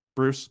forwards.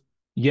 Bruce?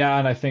 Yeah,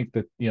 and I think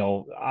that,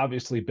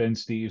 obviously Ben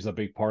Steeves a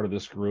big part of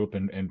this group,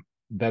 and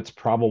that's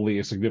probably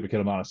a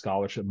significant amount of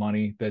scholarship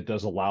money that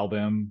does allow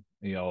them,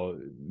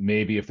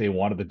 maybe if they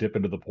wanted to dip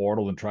into the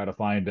portal and try to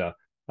find a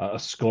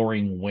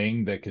scoring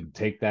wing that could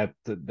take that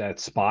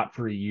spot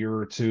for a year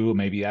or 2,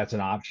 maybe that's an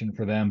option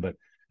for them. But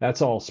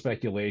that's all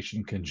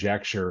speculation,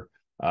 conjecture.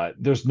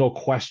 There's no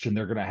question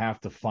they're going to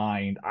have to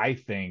find, I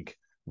think,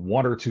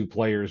 1 or 2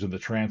 players in the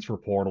transfer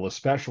portal,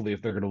 especially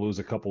if they're going to lose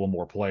a couple of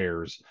more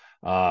players.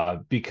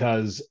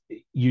 Because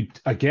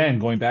again,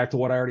 going back to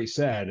what I already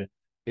said,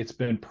 it's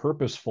been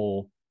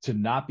purposeful to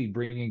not be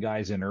bringing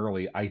guys in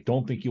early. I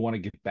don't think you want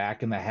to get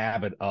back in the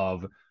habit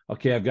of,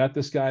 okay, I've got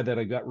this guy that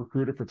I got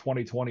recruited for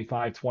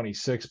 2025,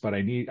 26, but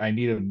I need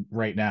him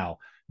right now.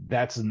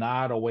 That's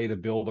not a way to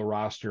build a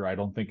roster, I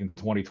don't think, in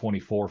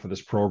 2024 for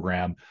this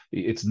program.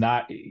 It's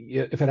not.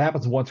 If it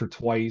happens once or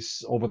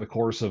twice over the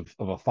course of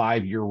a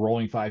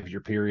rolling 5-year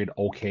period,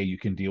 okay, you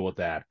can deal with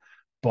that.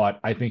 But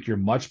I think you're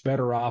much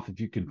better off if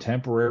you can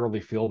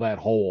temporarily fill that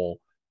hole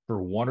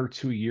for 1 or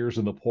 2 years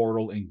in the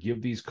portal and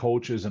give these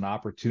coaches an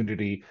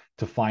opportunity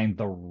to find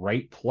the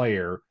right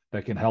player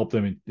that can help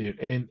them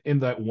in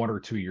that 1 or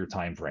 2 year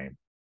time frame.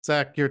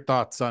 Zach, your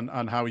thoughts on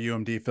how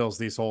UMD fills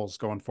these holes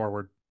going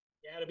forward?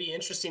 Yeah, It'll be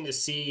interesting to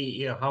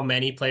see, how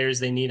many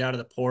players they need out of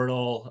the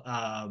portal,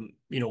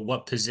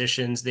 what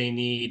positions they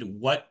need,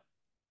 what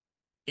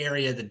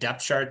area of the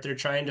depth chart they're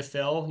trying to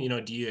fill.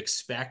 Do you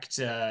expect,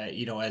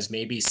 as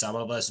maybe some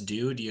of us do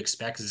you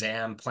expect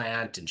Zam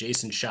Plant and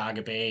Jason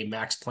Shagabe,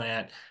 Max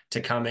Plant to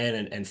come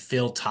in and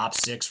fill top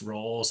six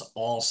roles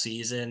all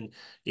season,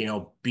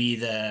 be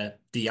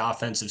the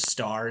offensive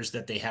stars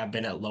that they have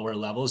been at lower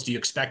levels? Do you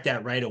expect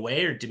that right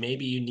away, or do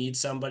maybe you need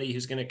somebody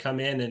who's going to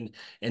come in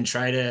and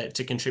try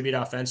to contribute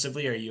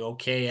offensively? Are you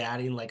okay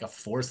adding like a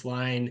fourth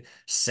line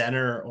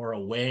center or a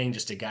wing,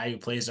 just a guy who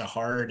plays a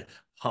hard,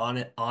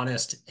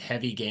 honest,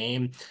 heavy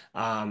game?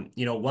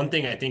 One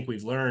thing I think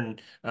we've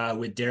learned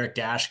with Derek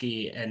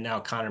Dashke and now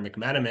Connor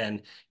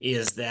McMenamin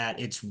is that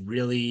it's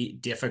really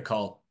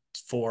difficult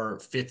for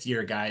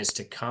fifth-year guys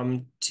to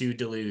come to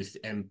Duluth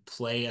and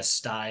play a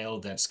style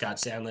that Scott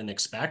Sandlin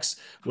expects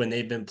when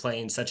they've been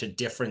playing such a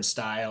different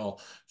style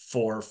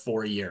for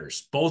 4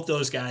 years. Both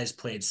those guys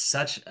played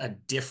such a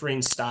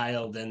differing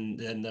style than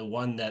the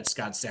one that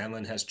Scott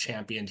Sandlin has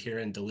championed here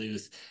in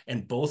Duluth,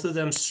 and both of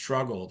them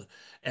struggled.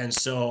 And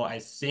so I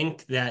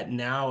think that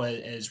now,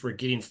 as we're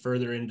getting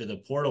further into the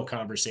portal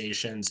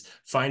conversations,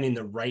 finding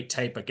the right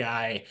type of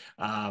guy,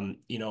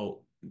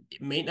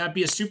 it may not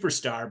be a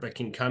superstar, but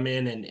can come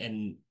in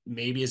and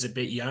maybe is a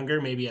bit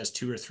younger, maybe has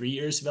 2 or 3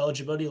 years of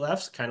eligibility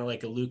left, kind of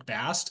like a Luke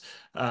Bast,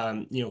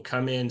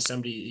 come in,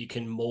 somebody you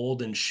can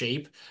mold and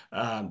shape.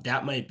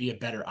 That might be a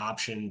better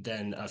option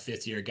than a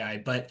fifth-year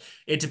guy, but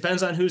it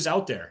depends on who's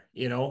out there.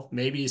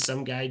 Maybe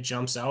some guy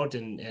jumps out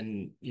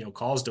and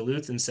calls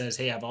Duluth and says,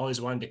 "Hey, I've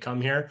always wanted to come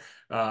here,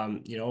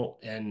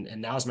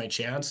 and now's my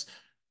chance."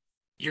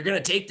 You're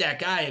going to take that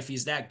guy if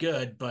he's that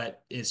good,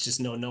 but it's just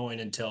no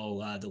knowing until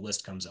the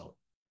list comes out.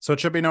 So it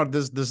should be noted,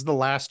 this is the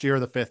last year of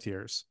the fifth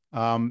years.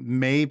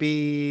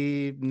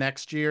 Maybe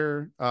next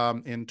year,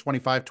 in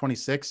 25,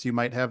 26, you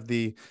might have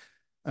the,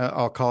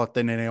 I'll call it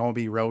the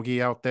Naomi Rogie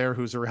out there,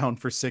 who's around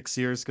for 6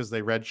 years because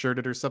they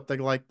redshirted or something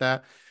like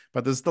that.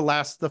 But this is the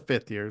last of the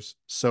fifth years.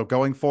 So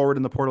going forward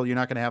in the portal, you're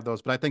not going to have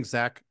those. But I think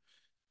Zach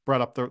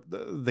brought up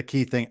the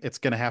key thing. It's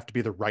going to have to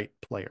be the right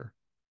player.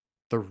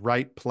 The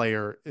right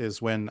player is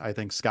when I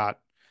think Scott,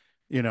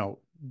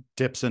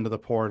 dips into the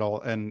portal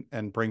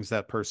and brings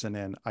that person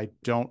in. I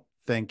don't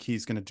think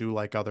he's going to do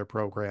like other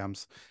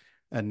programs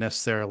and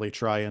necessarily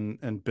try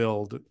and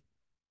build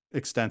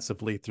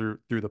extensively through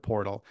the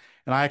portal.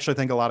 And I actually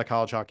think a lot of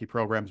college hockey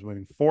programs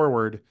moving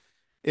forward,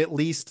 at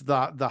least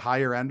the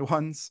higher end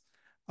ones,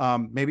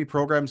 maybe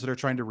programs that are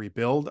trying to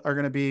rebuild are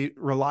going to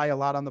rely a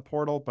lot on the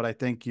portal, but I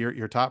think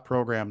your top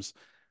programs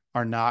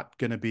are not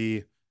going to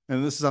be,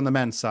 and this is on the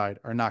men's side,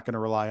 are not going to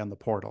rely on the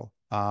portal.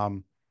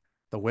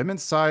 The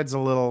women's side's a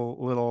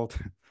little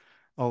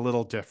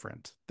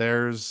different.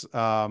 There's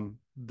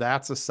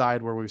that's a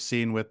side where we've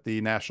seen with the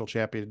national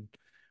champion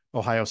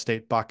Ohio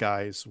State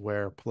Buckeyes,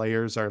 where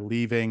players are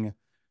leaving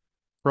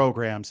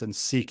programs and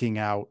seeking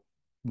out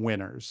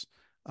winners.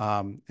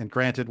 And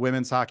granted,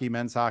 women's hockey,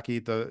 men's hockey,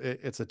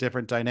 it's a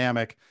different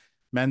dynamic.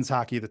 Men's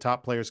hockey, the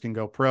top players can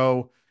go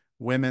pro.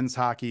 Women's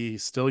hockey,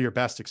 still your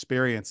best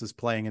experience is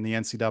playing in the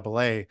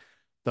NCAA.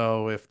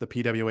 Though if the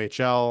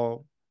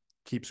PWHL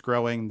keeps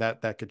growing,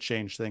 that could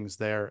change things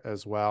there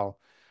as well.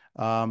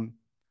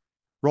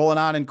 Rolling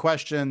on in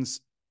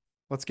questions,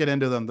 let's get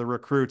into them. The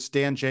recruits,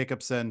 Dan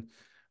Jacobson,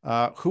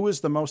 who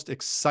is the most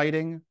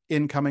exciting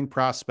incoming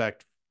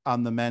prospect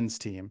on the men's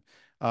team?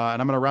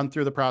 And I'm going to run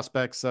through the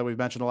prospects. We've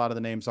mentioned a lot of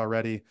the names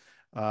already.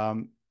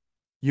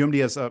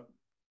 UMD has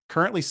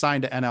currently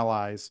signed to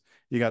NLIs.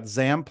 You got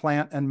Zam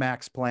Plant and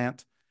Max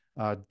Plant,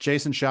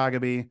 Jason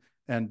Shagabe,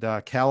 and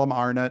Callum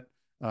Arnott.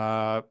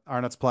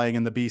 Arnott's playing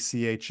in the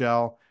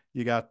BCHL.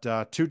 You got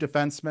 2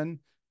 defensemen,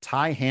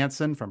 Ty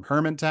Hansen from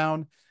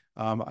Hermantown.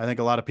 I think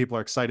a lot of people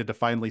are excited to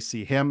finally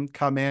see him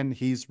come in.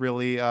 He's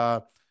really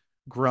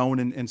grown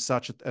in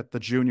such at the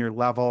junior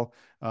level.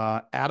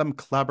 Adam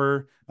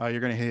Kleber,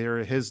 you're going to hear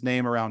his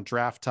name around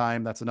draft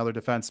time. That's another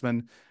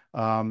defenseman.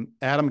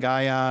 Adam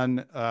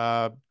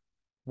Gajan,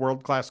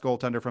 world-class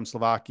goaltender from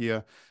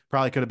Slovakia.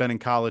 Probably could have been in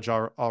college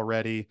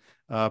already,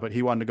 but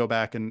he wanted to go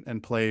back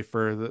and play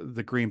for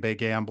the Green Bay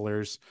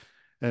Gamblers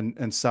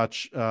and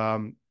such.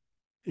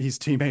 He's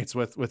teammates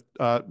with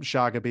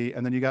Shagabe.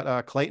 And then you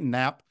got Clayton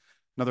Knapp,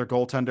 another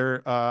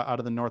goaltender out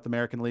of the North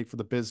American League for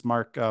the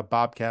Bismarck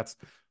Bobcats.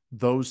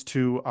 Those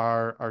 2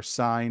 are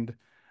signed.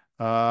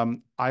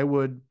 I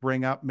would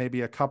bring up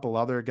maybe a couple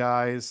other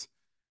guys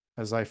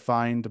as I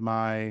find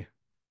my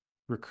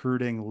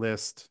recruiting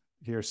list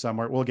here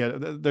somewhere.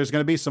 There's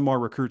going to be some more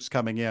recruits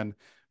coming in,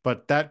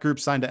 but that group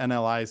signed to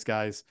NLIs,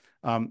 guys.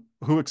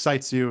 Who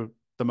excites you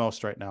the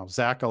most right now?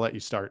 Zach, I'll let you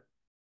start.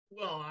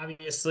 Well,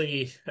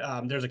 obviously,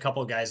 there's a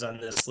couple of guys on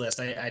this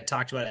list. I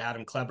talked about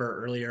Adam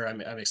Kleber earlier.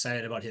 I'm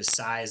excited about his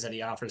size that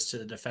he offers to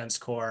the defense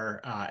corps.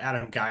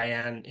 Adam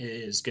Gajan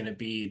is going to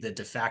be the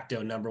de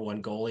facto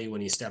 #1 goalie when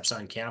he steps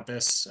on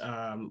campus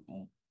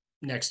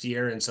next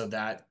year, and so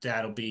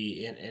that'll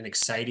be an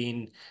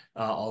exciting,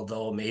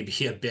 although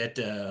maybe a bit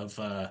of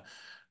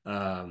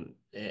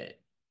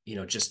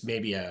just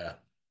maybe a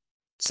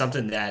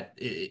something that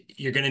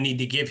you're going to need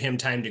to give him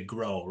time to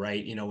grow,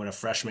 right? You know, when a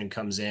freshman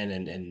comes in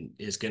and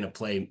is going to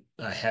play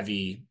a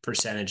heavy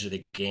percentage of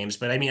the games.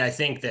 But I mean, I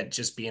think that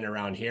just being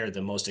around here,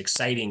 the most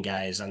exciting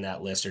guys on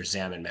that list are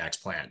Zam and Max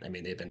Plant. I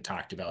mean, they've been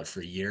talked about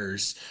for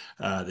years.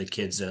 The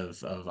kids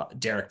of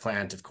Derek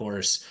Plant, of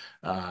course,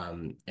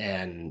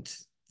 and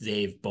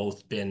they've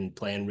both been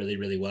playing really,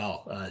 really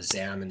well.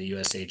 Zam in the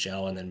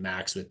USHL, and then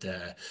Max with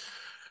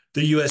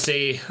the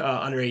USA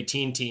under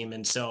 18 team.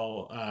 And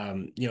so,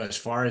 you know, as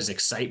far as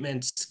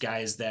excitement,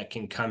 guys that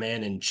can come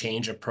in and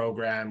change a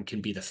program,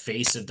 can be the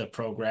face of the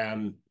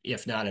program,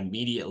 if not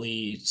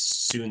immediately,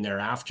 soon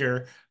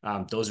thereafter.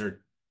 Those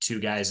are two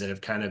guys that have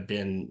kind of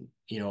been,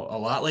 you know, a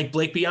lot like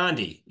Blake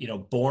Biondi, you know,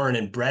 born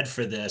and bred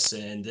for this.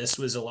 And this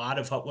was a lot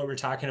of what we're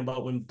talking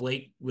about when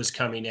Blake was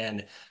coming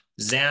in.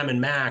 Zam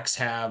and Max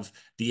have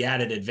the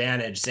added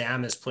advantage.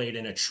 Zam has played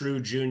in a true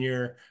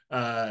junior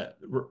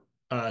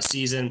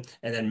season,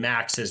 and then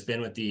Max has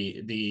been with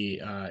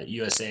the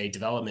USA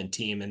development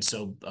team, and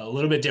so a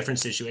little bit different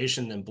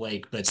situation than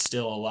Blake, but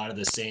still a lot of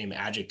the same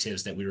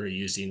adjectives that we were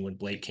using when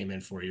Blake came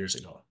in 4 years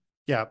ago.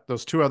 Yeah,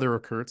 those two other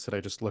recruits that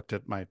I just looked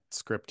at my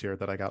script here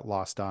that I got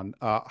lost on.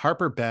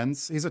 Harper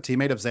Benz, he's a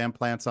teammate of Zam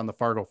Plant's on the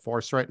Fargo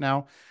Force right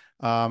now.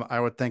 I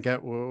would think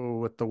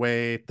with the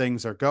way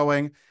things are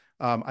going,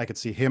 I could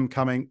see him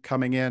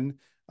coming in.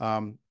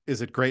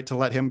 Is it great to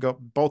let him go?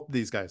 Both of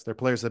these guys, they're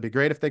players that'd be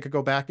great if they could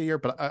go back a year,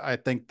 but I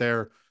think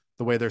the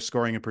way they're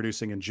scoring and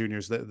producing in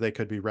juniors, that they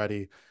could be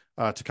ready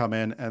to come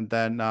in. And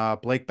then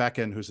Blake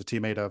Becken, who's a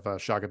teammate of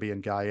Shagaby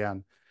and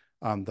Guyan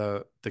on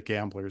the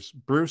Gamblers.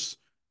 Bruce,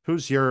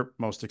 who's your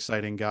most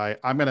exciting guy?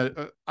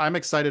 I'm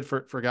excited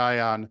for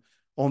Guyan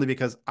only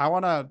because I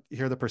want to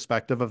hear the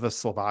perspective of a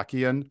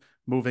Slovakian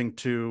moving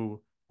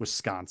to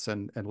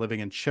Wisconsin and living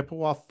in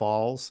Chippewa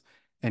Falls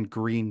and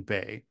Green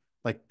Bay.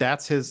 Like,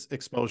 that's his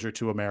exposure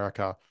to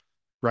America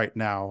right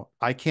now.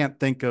 I can't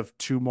think of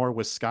two more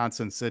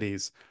Wisconsin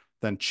cities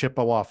than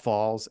Chippewa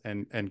Falls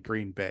and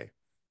Green Bay.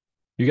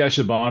 You guys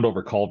should bond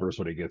over Culver's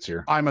when he gets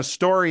here. I'm a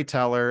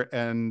storyteller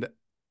and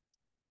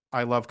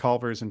I love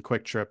Culver's and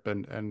Quick Trip,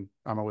 and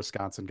I'm a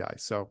Wisconsin guy.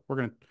 So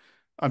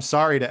I'm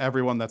sorry to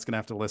everyone that's going to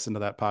have to listen to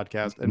that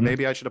podcast. And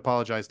maybe I should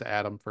apologize to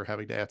Adam for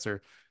having to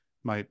answer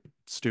my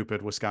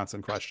stupid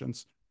Wisconsin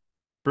questions.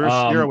 Bruce,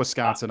 you're a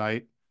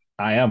Wisconsinite.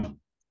 I am.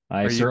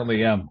 I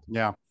certainly am.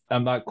 Yeah.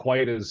 I'm not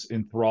quite as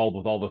enthralled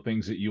with all the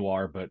things that you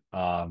are, but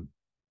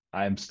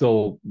I'm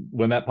still,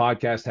 when that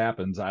podcast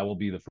happens, I will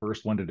be the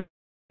first one to,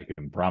 I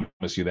can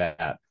promise you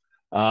that.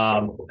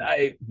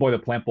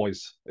 The Plant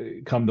Boys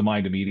come to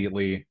mind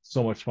immediately.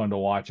 So much fun to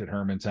watch at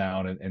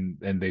Hermantown,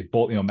 and they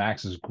both, you know,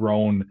 Max has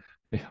grown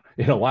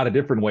in a lot of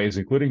different ways,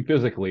 including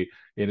physically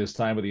in his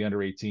time with the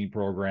under 18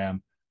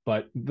 program.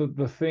 But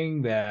the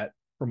thing that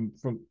from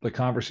the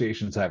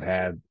conversations I've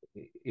had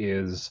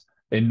is,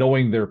 and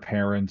knowing their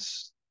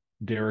parents,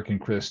 Derek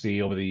and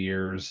Christy, over the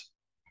years,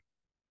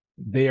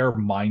 they are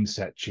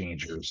mindset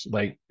changers.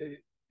 Like,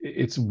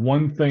 it's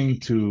one thing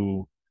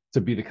to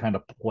be the kind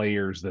of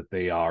players that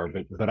they are,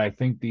 but I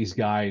think these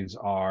guys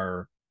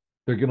they're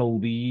going to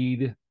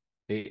lead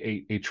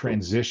a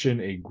transition,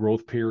 a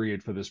growth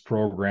period for this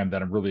program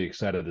that I'm really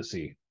excited to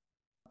see.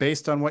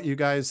 Based on what you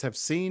guys have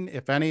seen,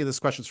 if any, this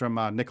question's from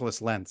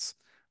Nicholas Lentz.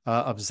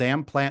 Of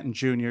Zam Plant and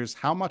juniors,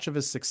 how much of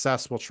his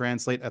success will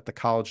translate at the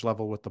college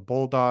level with the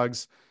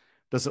Bulldogs?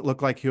 Does it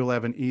look like he'll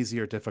have an easy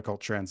or difficult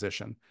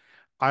transition?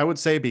 I would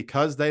say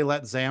because they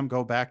let Zam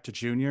go back to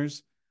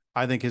juniors,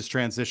 I think his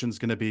transition is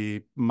going to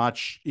be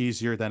much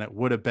easier than it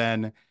would have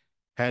been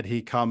had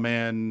he come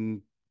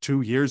in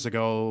 2 years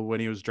ago when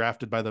he was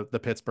drafted by the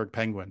Pittsburgh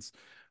Penguins.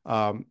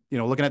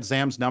 Looking at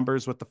Zam's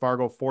numbers with the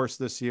Fargo Force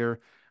this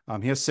year,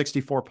 he has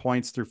 64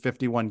 points through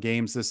 51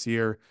 games this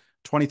year.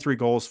 23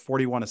 goals,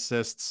 41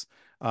 assists.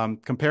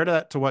 Compare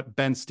that to what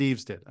Ben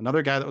Steeves did,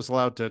 another guy that was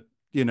allowed to,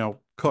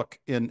 cook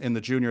in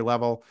the junior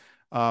level.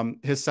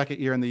 His second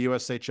year in the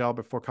USHL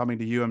before coming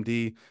to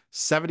UMD,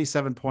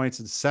 77 points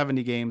in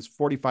 70 games,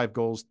 45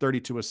 goals,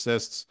 32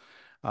 assists.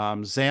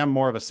 Zam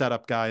more of a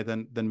setup guy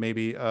than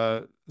maybe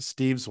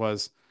Steeves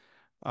was.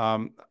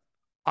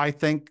 I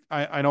think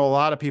I know a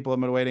lot of people have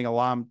been waiting a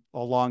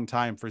long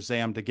time for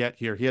Zam to get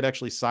here. He had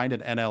actually signed an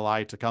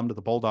NLI to come to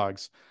the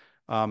Bulldogs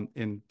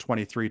in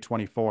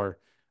 23-24.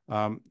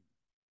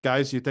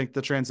 Guys, you think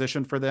the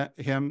transition for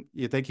him,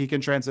 you think he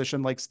can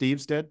transition like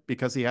Steeves did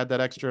because he had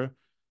that extra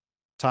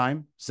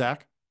time?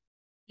 Zach?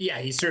 Yeah,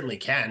 he certainly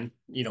can.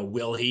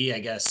 Will he? I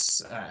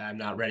guess I'm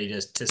not ready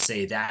to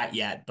say that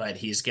yet, but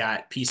he's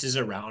got pieces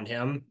around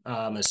him.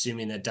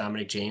 Assuming that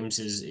Dominic James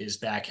is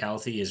back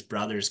healthy, his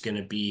brother's going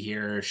to be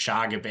here.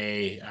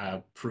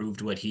 Shagabe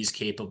proved what he's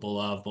capable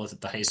of, both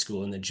at the high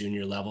school and the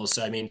junior level.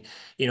 So, I mean,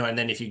 and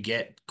then if you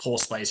get Cole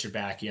Spicer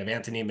back, you have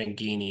Anthony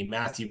Mangini,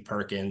 Matthew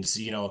Perkins,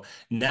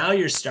 now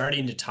you're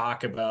starting to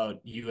talk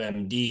about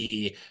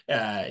UMD,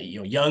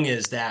 young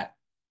as that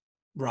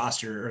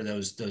roster or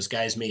those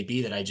guys may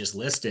be that I just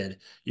listed,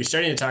 you're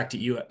starting to talk to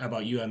you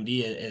about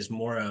UMD as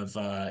more of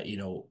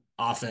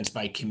offense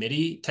by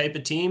committee type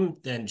of team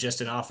than just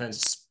an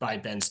offense by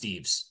Ben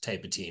Steeves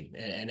type of team.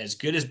 And as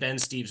good as Ben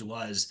Steeves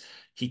was,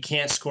 he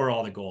can't score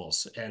all the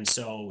goals. And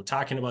so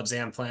talking about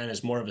Zamplant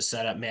as more of a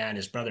setup man,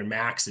 his brother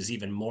Max is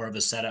even more of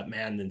a setup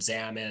man than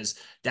Zam is.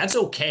 That's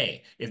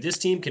okay. If this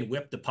team can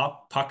whip the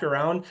puck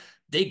around,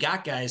 they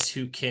got guys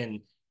who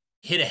can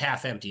hit a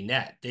half empty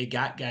net. They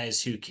got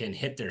guys who can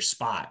hit their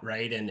spot,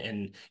 right?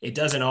 And it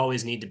doesn't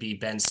always need to be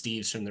Ben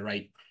Steeves from the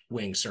right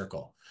wing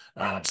circle.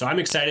 So I'm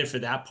excited for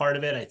that part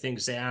of it. I think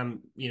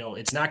Zam,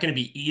 it's not going to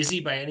be easy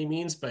by any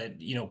means, but,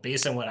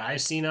 based on what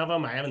I've seen of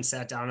him, I haven't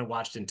sat down and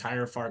watched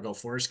entire Fargo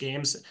Force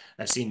games.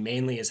 I've seen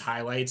mainly his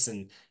highlights,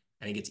 and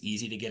I think it's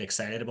easy to get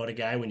excited about a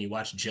guy when you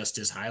watch just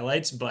his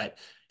highlights, but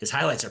his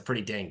highlights are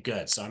pretty dang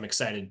good. So I'm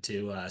excited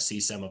to see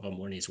some of them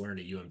when he's wearing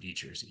a UMD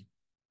jersey.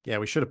 Yeah,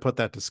 we should have put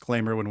that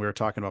disclaimer when we were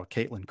talking about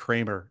Caitlin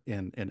Kramer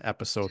in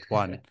episode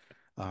 1.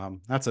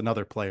 That's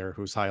another player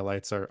whose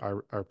highlights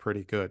are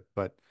pretty good,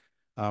 but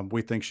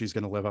we think she's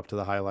going to live up to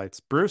the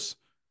highlights. Bruce,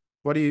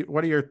 what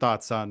are your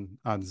thoughts on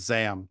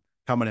Zam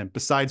coming in,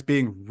 besides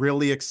being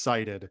really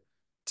excited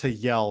to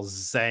yell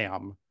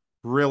Zam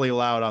really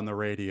loud on the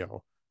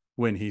radio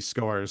when he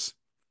scores?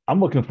 I'm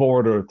looking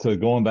forward to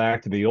going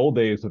back to the old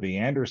days with the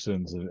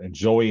Andersons and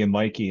Joey and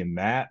Mikey and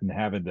Matt, and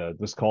having to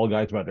just call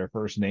guys by their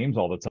first names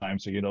all the time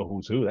so you know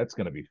who's who. That's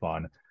going to be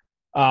fun.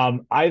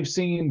 I've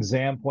seen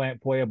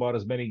Zamplant play about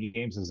as many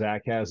games as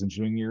Zach has in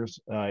juniors,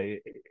 and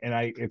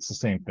it's the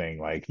same thing.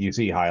 Like, you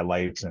see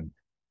highlights and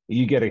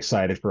you get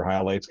excited for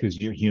highlights because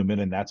you're human,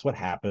 and that's what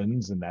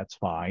happens, and that's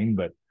fine.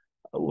 But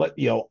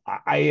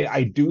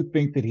I do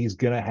think that he's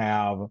going to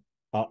have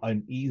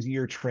an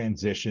easier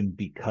transition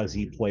because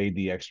he played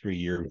the extra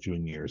year of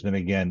juniors. And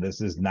again, this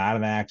is not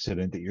an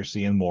accident that you're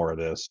seeing more of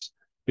this,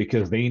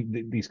 because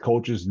these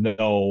coaches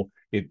know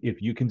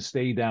if you can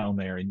stay down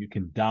there and you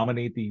can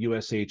dominate the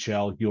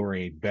USHL, you're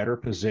in a better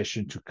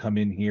position to come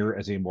in here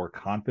as a more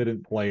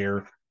confident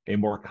player. A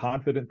more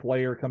confident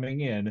player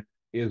coming in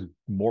is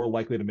more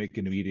likely to make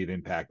an immediate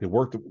impact. It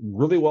worked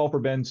really well for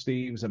Ben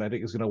Steeves, and I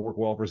think it's going to work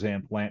well for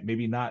Zamplant.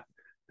 Maybe not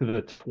to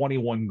the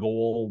 21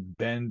 goal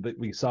Ben that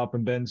we saw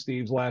from Ben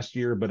Steeves last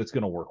year, but it's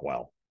going to work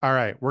well. All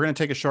right, we're going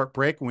to take a short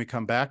break. When we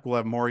come back, we'll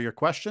have more of your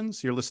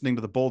questions. You're listening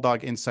to the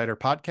Bulldog Insider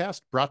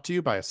Podcast, brought to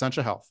you by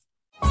Essentia Health.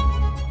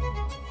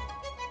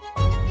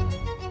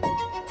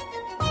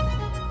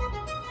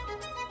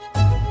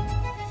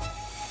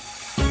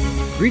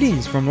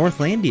 Greetings from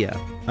Northlandia,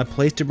 a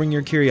place to bring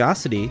your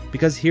curiosity,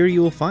 because here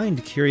you will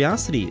find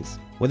curiosities.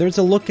 Whether it's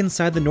a look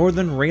inside the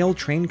Northern Rail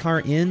Train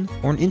Car Inn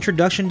or an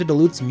introduction to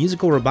Duluth's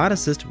musical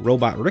roboticist,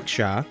 Robot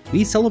Rickshaw,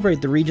 we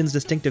celebrate the region's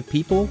distinctive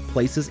people,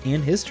 places,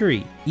 and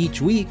history. Each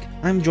week,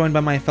 I'm joined by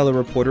my fellow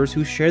reporters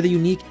who share the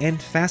unique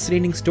and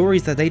fascinating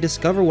stories that they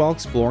discover while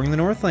exploring the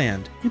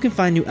Northland. You can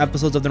find new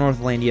episodes of the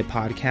Northlandia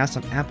podcast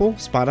on Apple,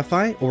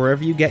 Spotify, or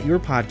wherever you get your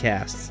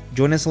podcasts.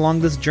 Join us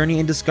along this journey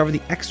and discover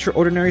the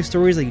extraordinary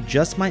stories that you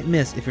just might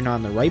miss if you're not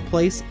in the right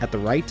place at the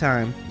right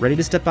time, ready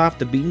to step off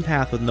the beaten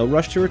path with no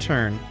rush to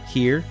return,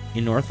 here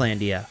in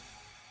Northlandia.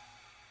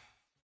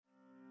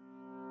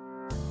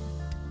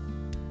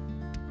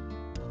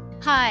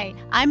 Hi,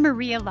 I'm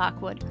Maria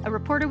Lockwood, a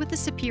reporter with the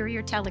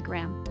Superior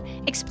Telegram.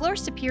 Explore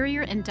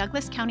Superior and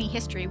Douglas County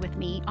history with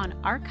me on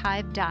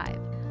Archive Dive,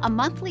 a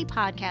monthly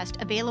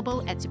podcast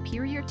available at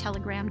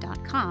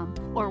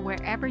superiortelegram.com or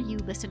wherever you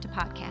listen to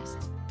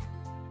podcasts.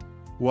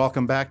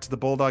 Welcome back to the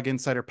Bulldog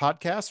Insider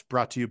Podcast,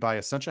 brought to you by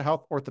Essentia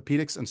Health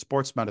Orthopedics and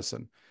Sports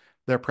Medicine.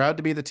 They're proud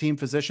to be the team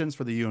physicians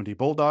for the UMD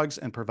Bulldogs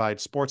and provide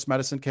sports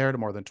medicine care to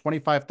more than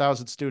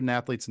 25,000 student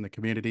athletes in the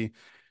community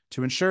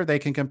to ensure they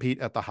can compete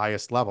at the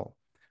highest level,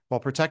 while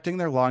protecting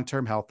their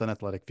long-term health and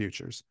athletic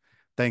futures.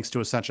 Thanks to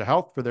Essentia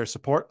Health for their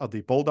support of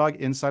the Bulldog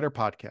Insider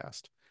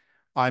Podcast.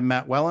 I'm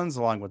Matt Wellens,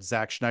 along with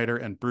Zach Schneider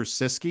and Bruce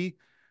Ciskie.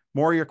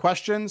 More of your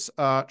questions.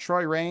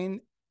 Troy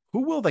Rain,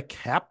 who will the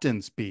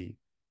captains be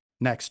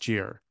next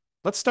year?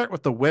 Let's start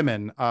with the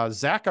women.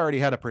 Zach already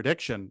had a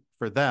prediction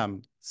for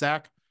them.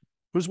 Zach,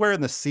 who's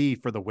wearing the C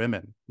for the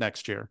women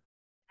next year?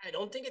 I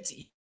don't think it's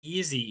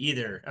easy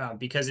either,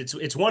 because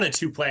it's one of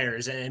two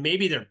players, and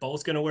maybe they're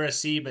both going to wear a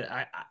C, but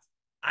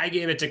I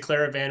gave it to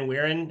Clara Van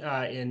Wieren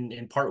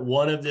in part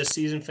one of this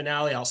season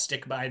finale. I'll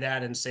stick by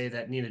that and say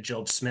that Nina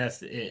Job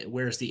Smith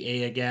wears the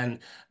A again,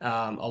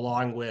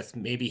 along with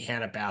maybe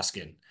Hannah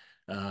Baskin.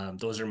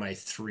 Those are my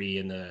three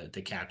in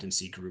the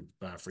captaincy group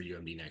for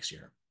UMD next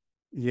year.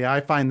 Yeah, I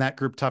find that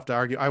group tough to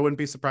argue. I wouldn't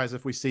be surprised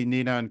if we see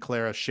Nina and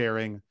Clara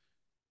sharing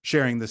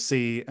the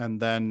C, and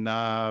then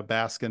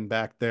Baskin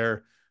back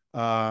there.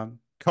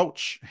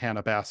 Coach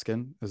Hannah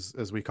Baskin,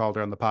 as we called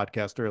her on the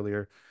podcast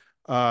earlier,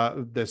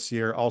 this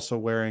year, also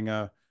wearing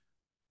a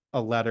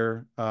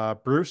letter.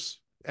 Bruce,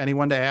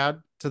 anyone to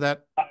add to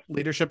that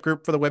leadership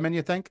group for the women,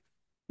 you think?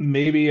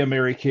 Maybe a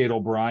Mary Kate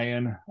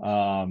O'Brien.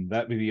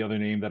 That'd be the other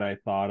name that I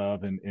thought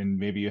of. And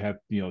maybe you have,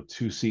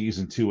 two C's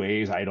and two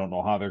A's. I don't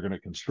know how they're going to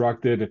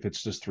construct it. If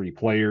it's just three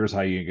players,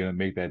 how you're going to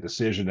make that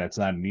decision. That's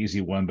not an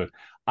easy one, but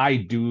I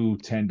do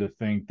tend to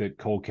think that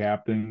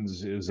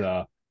co-captains is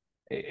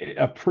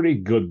a pretty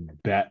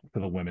good bet for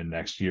the women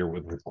next year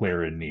with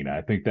Claire and Nina.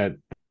 I think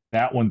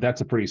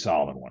that's a pretty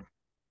solid one.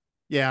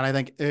 Yeah, and I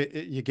think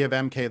you give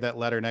MK that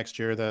letter next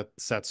year, that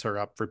sets her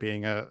up for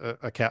being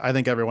a cat. I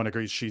think everyone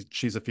agrees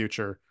she's a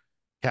future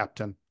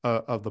captain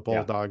of the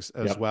Bulldogs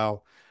as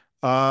well.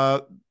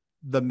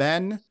 The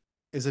men,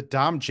 is it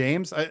Dom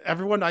James?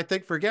 Everyone I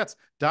think forgets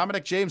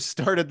Dominic James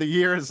started the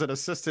year as an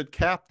assistant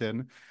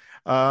captain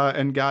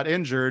and got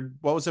injured.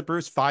 What was it,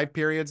 Bruce? 5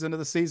 periods into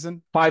the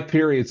season? 5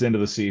 periods into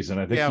the season.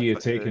 I think he had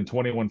taken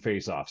 21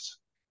 faceoffs.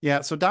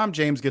 Yeah, so Dom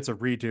James gets a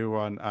redo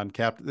on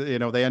cap. You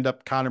know, they end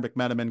up Connor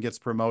McMenamin gets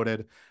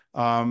promoted.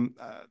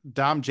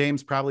 Dom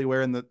James probably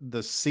wearing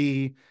the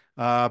C.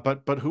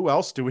 But who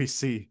else do we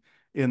see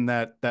in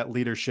that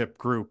leadership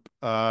group?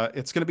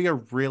 It's going to be a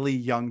really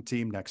young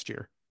team next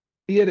year.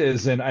 It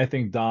is, and I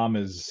think Dom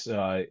is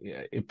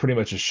pretty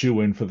much a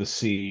shoe-in for the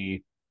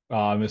C.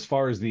 As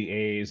far as the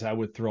A's, I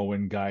would throw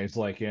in guys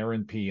like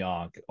Aaron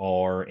Pionk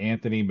or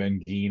Anthony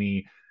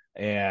Mangini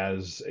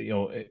as,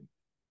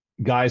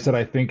 guys that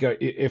I think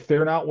if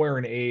they're not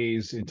wearing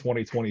A's in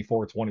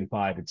 2024,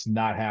 25, it's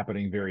not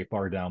happening very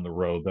far down the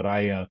road. But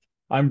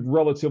I'm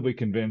relatively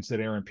convinced that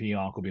Aaron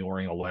Pionk will be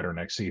wearing a letter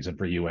next season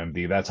for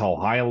UMD. That's how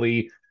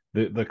highly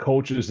the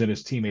coaches and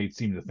his teammates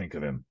seem to think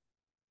of him.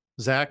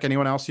 Zach,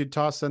 anyone else you'd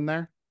toss in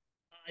there?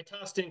 I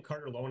tossed in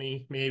Carter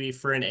Loney maybe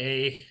for an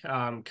A.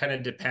 Kind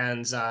of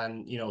depends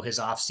on, his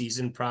off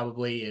season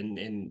probably.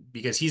 And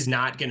because he's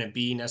not going to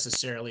be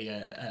necessarily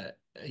a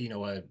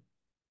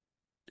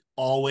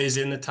always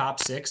in the top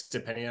 6,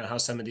 depending on how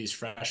some of these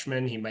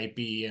freshmen, he might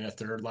be in a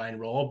third line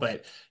role,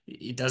 but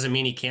it doesn't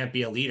mean he can't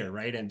be a leader,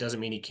 right? And it doesn't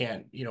mean he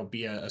can't,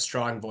 be a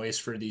strong voice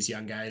for these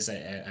young guys.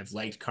 I've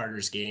liked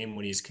Carter's game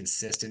when he's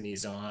consistent,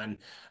 he's on.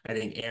 I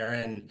think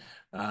Aaron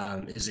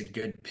is a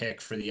good pick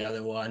for the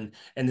other one.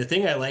 And the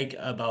thing I like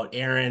about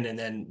Aaron, and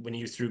then when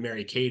you threw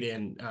Mary Kate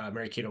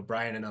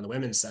O'Brien in on the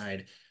women's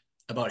side,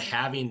 about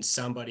having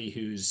somebody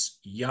who's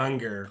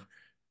younger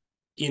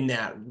in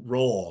that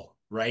role,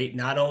 right?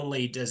 Not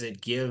only does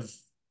it give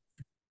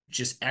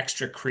just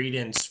extra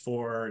credence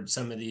for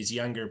some of these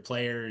younger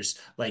players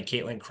like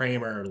Caitlin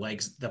Kramer,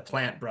 like the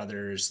Plant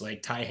brothers,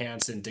 like Ty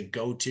Hansen to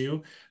go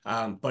to,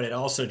 but it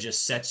also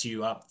just sets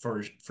you up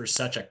for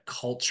such a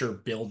culture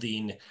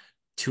building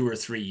 2 or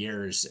 3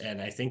 years. And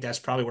I think that's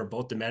probably where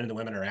both the men and the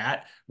women are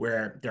at,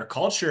 where their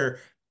culture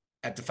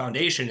at the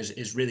foundation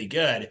is really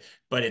good,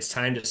 but it's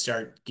time to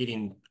start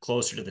getting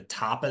closer to the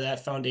top of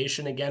that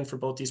foundation again for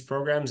both these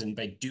programs. And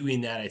by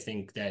doing that, I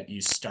think that you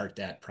start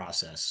that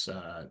process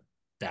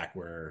back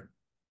where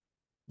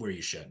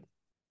you should.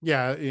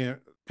 Yeah,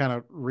 kind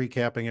of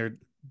recapping here,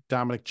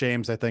 Dominic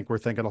James, I think we're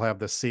thinking he'll have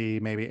the C,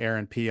 maybe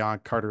Aaron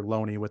Pionk, Carter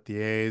Loney with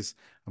the A's.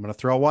 I'm going to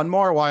throw one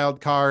more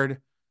wild card.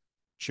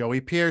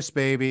 Joey Pierce,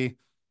 baby.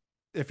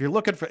 If you're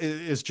looking for,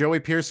 is Joey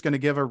Pierce going to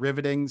give a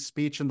riveting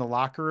speech in the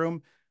locker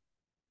room?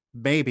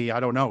 Maybe, I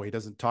don't know. He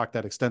doesn't talk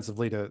that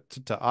extensively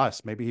to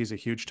us. Maybe he's a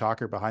huge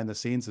talker behind the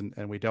scenes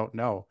and we don't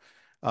know.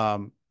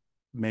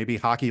 Maybe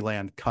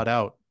Hockeyland cut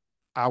out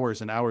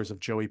hours and hours of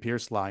Joey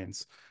Pierce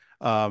lines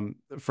from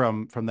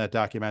that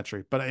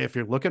documentary. But if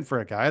you're looking for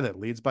a guy that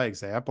leads by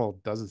example,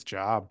 does his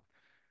job,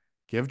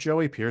 give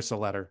Joey Pierce a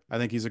letter. I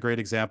think he's a great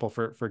example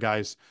for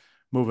guys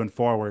moving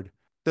forward.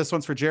 This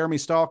one's for Jeremy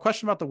Stahl.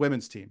 Question about the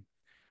women's team.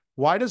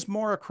 Why does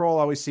Maura Kroll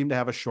always seem to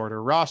have a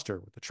shorter roster?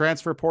 With the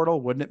transfer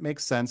portal, wouldn't it make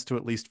sense to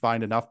at least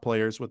find enough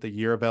players with a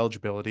year of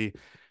eligibility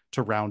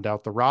to round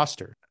out the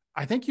roster?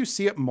 I think you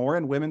see it more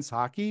in women's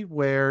hockey,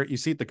 where you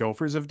see the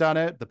Gophers have done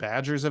it, the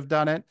Badgers have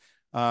done it,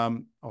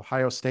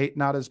 Ohio State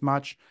not as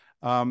much.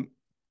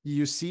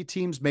 You see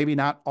teams maybe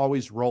not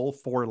always roll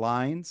 4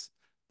 lines.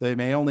 They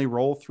may only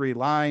roll 3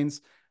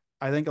 lines.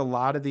 I think a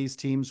lot of these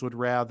teams would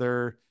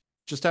rather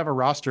just have a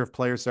roster of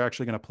players they're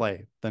actually going to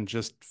play than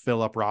just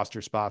fill up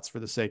roster spots for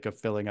the sake of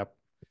filling up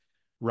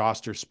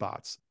roster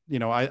spots.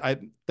 I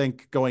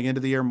think going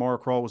into the year, Maura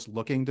Kroll was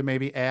looking to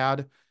maybe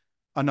add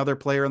another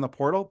player in the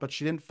portal, but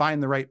she didn't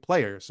find the right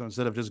player. So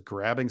instead of just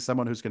grabbing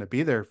someone who's going to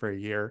be there for a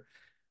year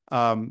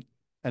and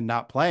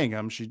not playing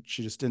them, she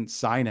just didn't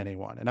sign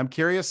anyone. And I'm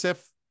curious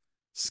if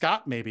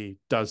Scott maybe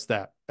does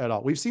that at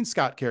all. We've seen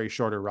Scott carry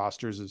shorter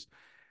rosters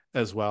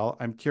as well.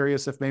 I'm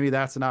curious if maybe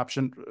that's an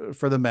option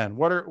for the men.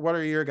 What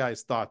are your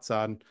guys' thoughts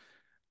on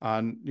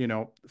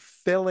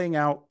filling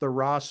out the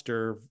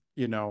roster,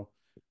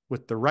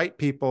 with the right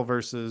people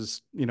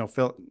versus,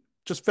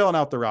 just filling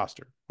out the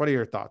roster? What are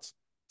your thoughts,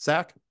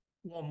 Zach?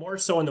 Well, more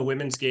so in the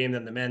women's game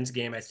than the men's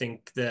game. I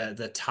think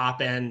the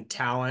top end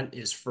talent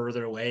is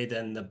further away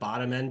than the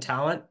bottom end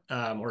talent,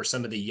 or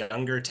some of the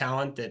younger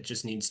talent that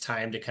just needs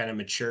time to kind of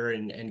mature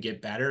and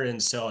get better.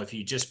 And so if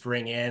you just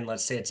bring in,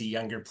 let's say it's a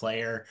younger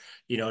player,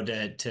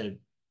 to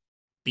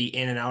be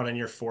in and out on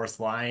your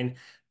 4th line,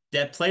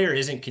 that player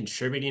isn't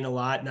contributing a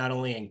lot, not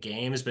only in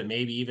games, but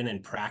maybe even in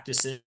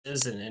practices.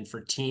 And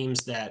for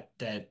teams that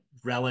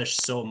relish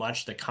so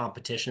much the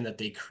competition that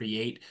they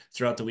create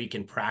throughout the week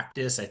in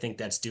practice, I think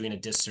that's doing a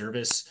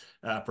disservice,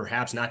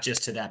 perhaps not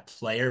just to that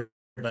player,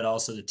 but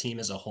also the team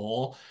as a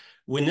whole.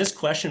 when this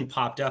question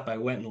popped up, I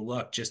went and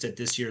looked just at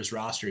this year's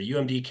roster.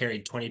 UMD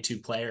carried 22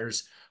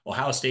 players,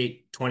 Ohio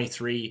State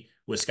 23,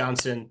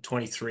 Wisconsin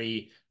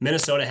 23,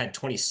 Minnesota had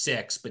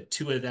 26, but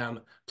 2 of them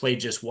played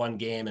just 1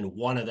 game and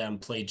 1 of them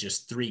played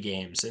just 3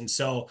 games. And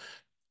so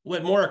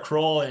what Maura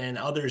Kroll and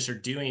others are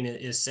doing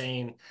is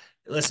saying,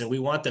 listen, we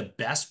want the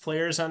best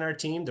players on our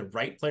team, the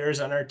right players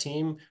on our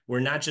team. We're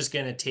not just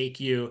going to take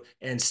you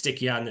and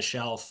stick you on the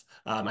shelf.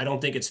 I don't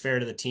think it's fair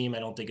to the team. I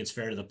don't think it's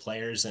fair to the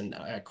players. And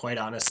quite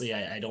honestly,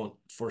 I don't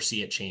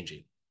foresee it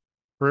changing.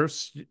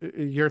 Bruce,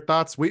 your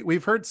thoughts?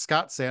 We've heard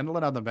Scott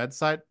Sandelin on the med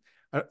side.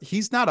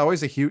 He's not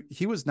always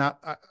he was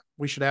not,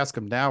 we should ask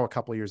him now a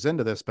couple of years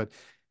into this, but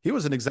he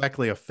wasn't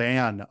exactly a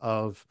fan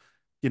of,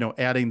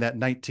 adding that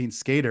 19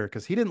 skater,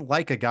 because he didn't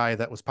like a guy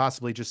that was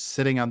possibly just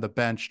sitting on the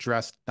bench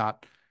dressed,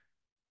 not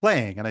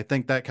playing. And I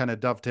think that kind of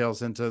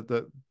dovetails into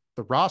the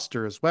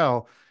roster as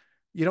well.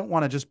 You don't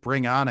want to just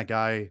bring on a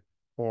guy,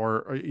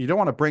 or you don't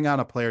want to bring on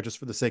a player just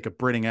for the sake of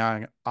bringing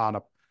on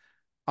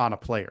a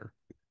player.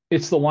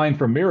 It's the line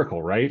from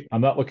Miracle, right?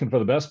 I'm not looking for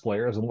the best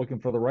players. I'm looking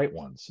for the right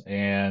ones.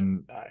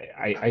 And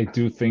I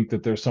do think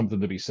that there's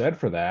something to be said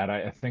for that.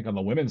 I think on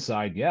the women's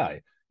side, yeah,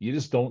 you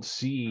just don't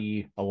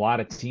see a lot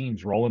of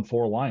teams rolling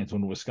 4 lines.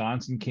 When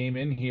Wisconsin came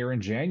in here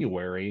in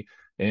January,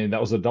 and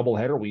that was a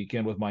doubleheader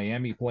weekend with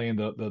Miami playing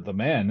the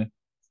men,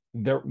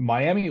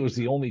 Miami was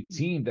the only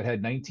team that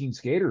had 19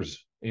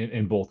 skaters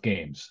in both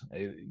games.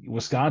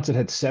 Wisconsin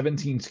had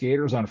 17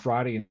 skaters on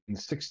Friday and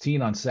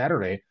 16 on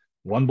Saturday.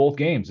 Won both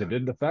games. It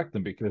didn't affect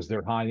them because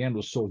their high end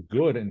was so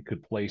good and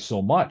could play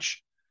so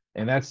much.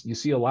 And you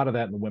see a lot of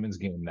that in the women's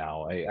game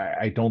now.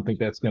 I don't think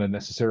that's going to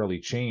necessarily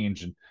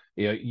change. And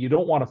you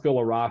don't want to fill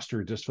a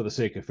roster just for the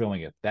sake of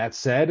filling it. That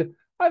said,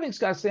 I think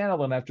Scott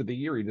Sandelin, after the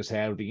year he just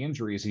had with the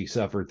injuries he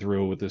suffered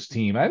through with this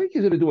team, I think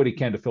he's going to do what he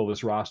can to fill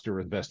this roster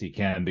as best he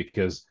can,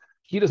 because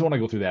he doesn't want to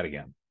go through that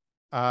again.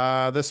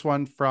 This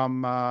one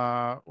from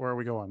where are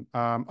we going?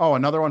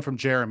 Another one from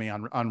Jeremy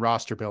on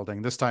roster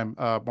building. This time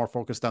more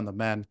focused on the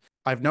men.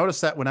 I've noticed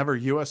that whenever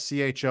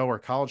USCHO or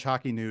College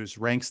Hockey News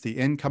ranks the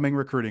incoming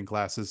recruiting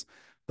classes,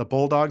 the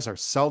Bulldogs are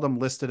seldom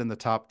listed in the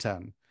top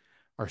 10.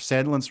 Are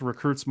Sandelin's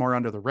recruits more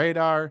under the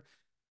radar?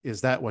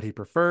 Is that what he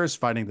prefers,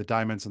 finding the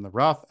diamonds in the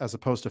rough as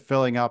opposed to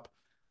filling up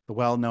the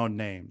well-known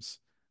names?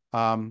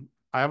 I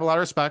have a lot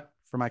of respect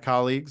for my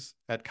colleagues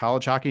at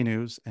College Hockey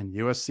News and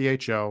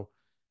USCHO,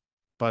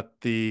 but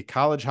the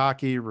college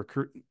hockey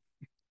recruit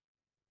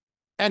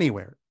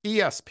anywhere,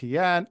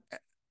 ESPN,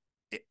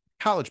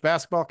 college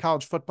basketball,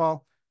 college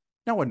football,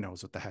 no one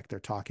knows what the heck they're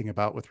talking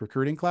about with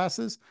recruiting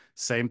classes.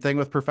 Same thing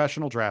with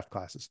professional draft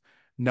classes.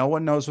 No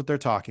one knows what they're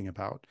talking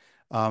about.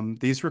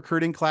 These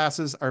recruiting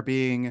classes are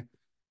being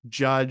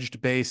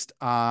judged based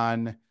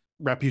on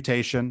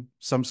reputation.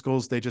 Some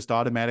schools, they just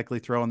automatically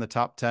throw in the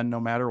top 10 no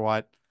matter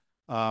what.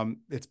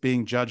 It's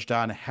being judged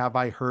on, have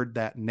I heard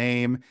that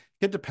name?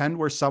 It could depend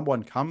where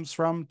someone comes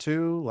from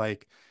too.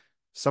 Like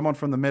someone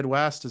from the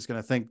Midwest is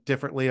going to think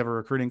differently of a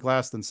recruiting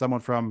class than someone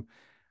from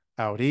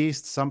out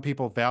East. Some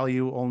people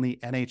value only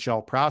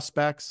NHL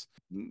prospects.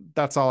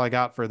 That's all I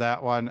got for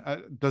that one.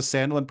 Does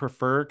Sandelin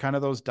prefer kind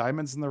of those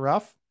diamonds in the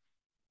rough?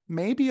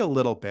 Maybe a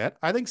little bit.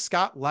 I think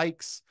Scott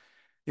likes,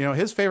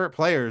 his favorite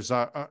players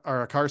are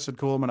a Carson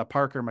Kuhlman, a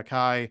Parker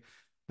Mackay.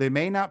 They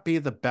may not be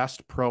the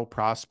best pro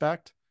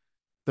prospect.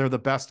 They're the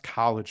best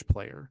college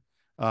player.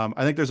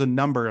 I think there's a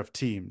number of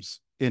teams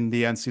in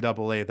the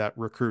NCAA that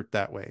recruit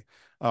that way.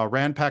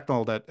 Rand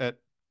Pecknold at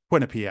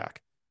Quinnipiac,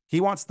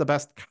 he wants the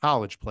best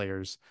college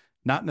players,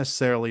 not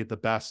necessarily the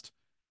best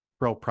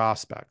pro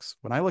prospects.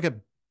 When I look at,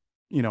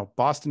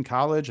 Boston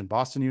College and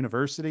Boston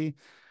University,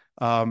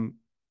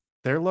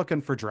 they're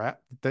looking for draft,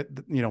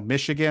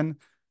 Michigan,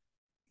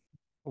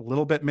 a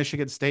little bit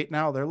Michigan State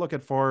now. They're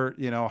looking for,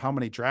 how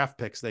many draft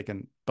picks they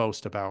can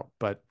boast about.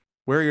 But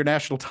where are your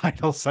national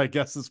titles, I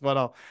guess, is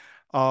what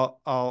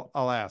I'll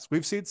ask.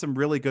 We've seen some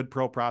really good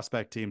pro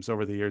prospect teams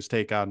over the years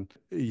take on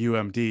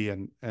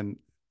UMD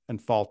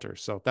and falter.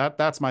 So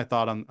that's my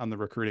thought on the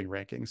recruiting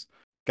rankings.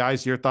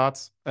 Guys, your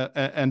thoughts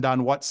and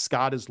on what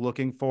Scott is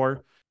looking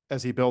for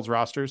as he builds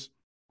rosters?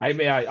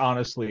 I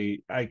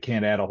honestly, I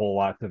can't add a whole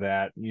lot to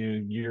that.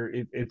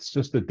 It's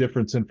just a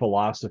difference in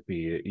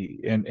philosophy,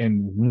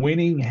 and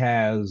winning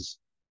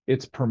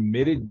it's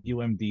permitted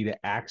UMD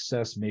to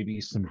access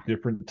maybe some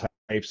different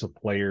types of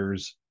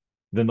players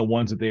than the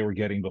ones that they were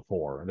getting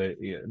before.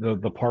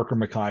 The Parker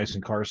Mackays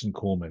and Carson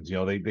Kuhlmans,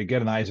 they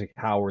get an Isaac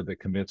Howard that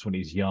commits when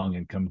he's young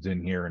and comes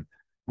in here, and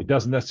it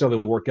doesn't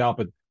necessarily work out,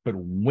 but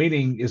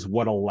winning is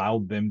what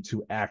allowed them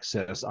to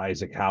access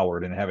Isaac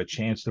Howard and have a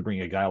chance to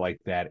bring a guy like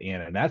that in.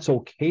 And that's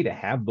okay to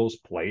have those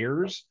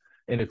players.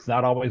 And it's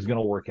not always going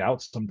to work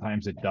out.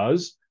 Sometimes it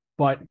does.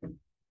 But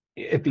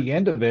at the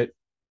end of it,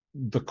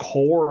 the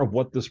core of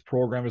what this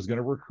program is going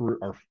to recruit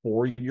are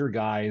 4-year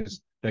guys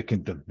that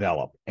can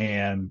develop.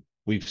 And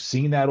we've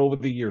seen that over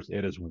the years.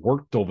 It has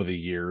worked over the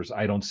years.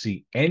 I don't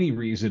see any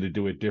reason to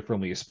do it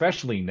differently,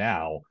 especially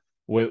now.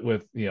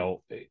 With the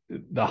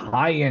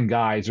high end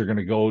guys are going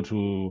to go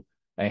to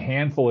a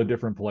handful of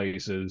different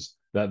places.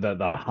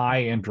 The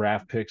high end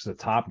draft picks, the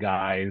top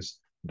guys,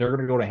 They're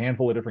going to go to a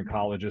handful of different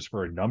colleges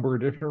for a number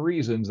of different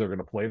reasons. They're going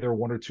to play their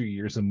 1 or 2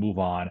 years and move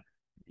on.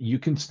 You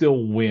can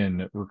still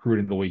win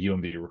recruiting the way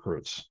UMD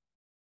recruits.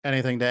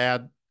 Anything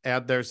to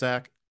add there,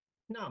 Zach?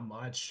 Not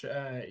much.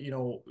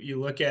 You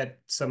look at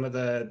some of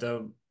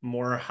the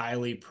more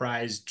highly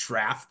prized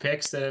draft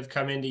picks that have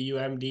come into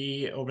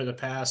UMD over the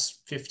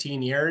past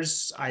 15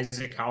 years.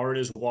 Isaac Howard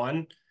is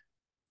one.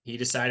 He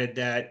decided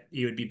that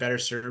he would be better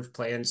served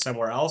playing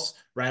somewhere else.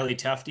 Riley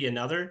Tufte,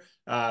 another,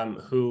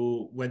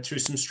 who went through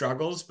some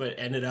struggles, but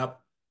ended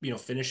up,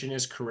 finishing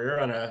his career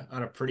on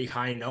a pretty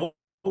high note.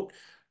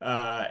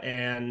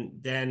 And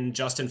then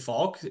Justin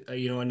Falk,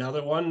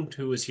 another one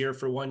who was here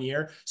for 1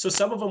 year. So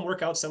some of them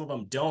work out, some of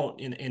them don't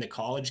in a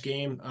college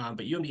game.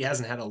 But UMD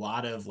hasn't had a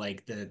lot of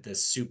like the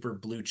super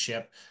blue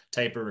chip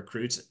type of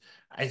recruits.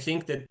 I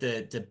think that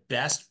the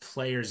best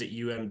players at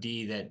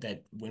UMD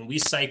that when we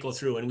cycle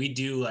through and we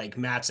do like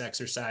Matt's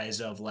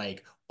exercise of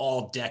like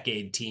all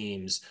decade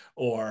teams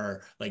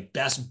or like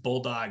best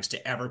Bulldogs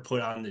to ever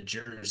put on the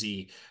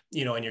jersey,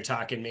 and you're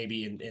talking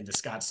maybe in the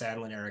Scott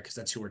Sandlin era, because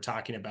that's who we're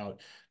talking about.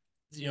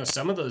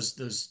 Some of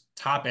those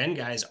top end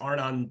guys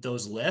aren't on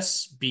those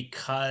lists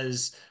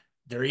because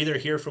they're either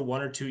here for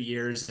 1 or 2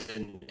 years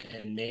and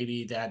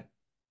maybe that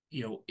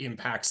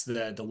impacts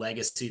the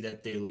legacy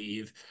that they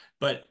leave.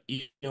 But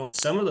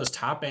some of those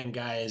top end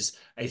guys,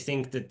 I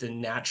think that the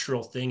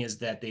natural thing is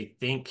that they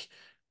think,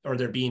 or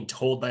they're being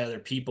told by other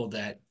people,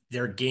 that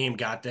their game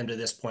got them to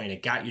this point.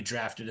 It got you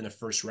drafted in the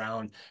first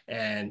round,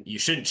 and you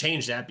shouldn't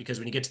change that because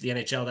when you get to the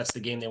NHL, that's the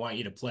game they want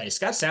you to play.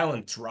 Scott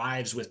Sandlin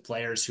thrives with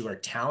players who are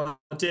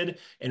talented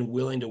and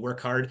willing to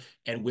work hard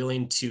and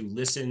willing to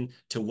listen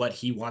to what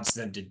he wants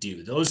them to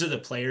do. Those are the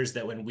players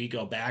that when we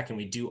go back and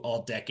we do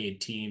all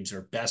decade teams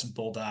or best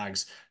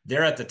Bulldogs,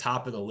 they're at the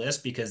top of the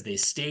list because they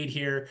stayed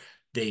here.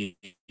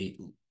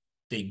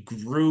 They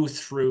grew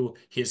through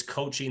his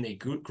coaching. They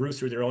grew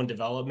through their own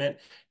development.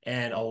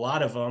 And a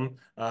lot of them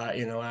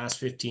in the last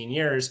 15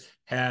 years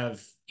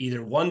have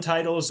either won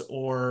titles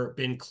or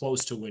been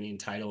close to winning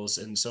titles.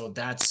 And so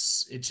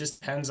it just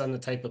depends on the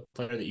type of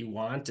player that you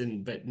want.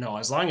 But no,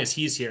 as long as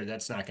he's here,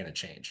 that's not going to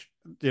change.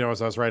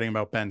 As I was writing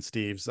about Ben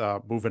Steeves,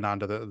 moving on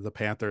to the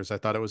Panthers, I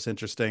thought it was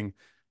interesting.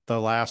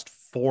 The last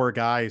 4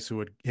 guys who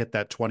would hit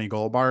that 20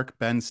 goal mark: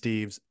 Ben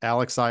Steeves,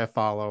 Alex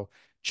Iafallo,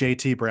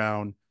 JT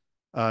Brown,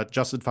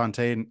 Justin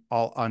Fontaine,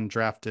 all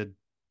undrafted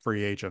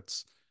free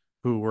agents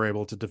who were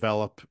able to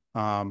develop,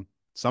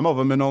 some of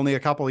them in only a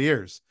couple of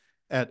years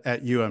at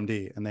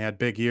UMD, and they had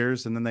big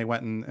years, and then they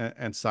went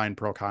and signed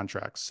pro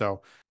contracts.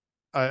 So,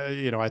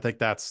 I think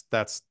that's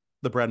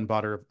the bread and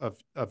butter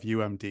of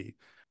UMD.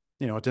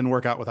 It didn't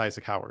work out with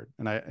Isaac Howard,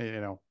 and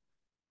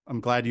I'm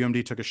glad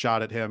UMD took a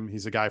shot at him.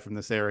 He's a guy from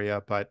this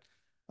area, but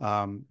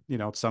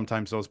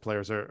sometimes those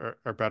players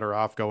are better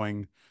off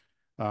going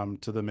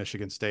to the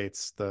Michigan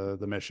States, the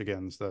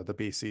Michigans, the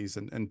BCs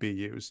and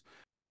BUs.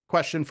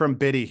 Question from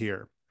Biddy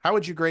here. How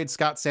would you grade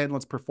Scott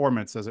Sandlin's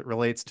performance as it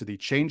relates to the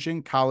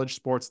changing college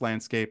sports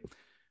landscape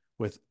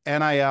with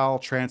NIL,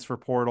 transfer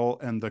portal,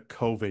 and the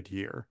COVID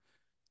year?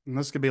 And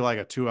this could be like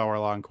a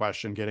 2-hour-long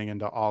question getting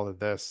into all of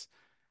this.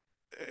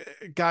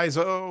 Guys,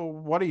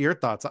 what are your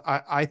thoughts?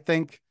 I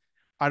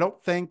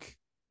don't think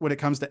when it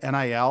comes to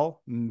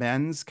NIL,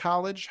 men's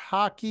college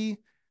hockey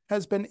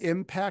has been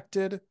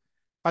impacted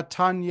a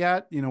ton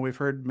yet. We've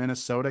heard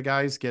Minnesota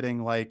guys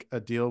getting like a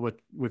deal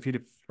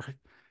we've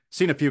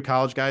seen a few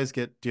college guys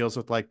get deals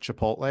with like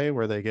Chipotle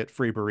where they get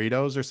free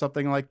burritos or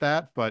something like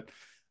that, but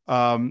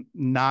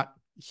not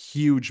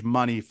huge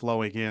money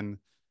flowing in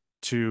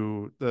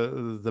to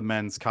the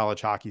men's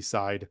college hockey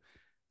side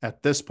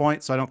at this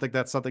point. So I don't think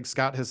that's something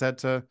Scott has had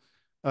to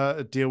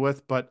deal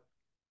with, but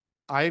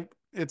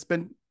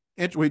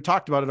we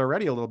talked about it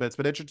already a little bit. It's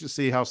been interesting to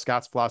see how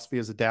Scott's philosophy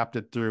has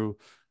adapted through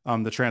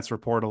the transfer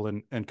portal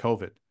and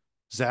COVID.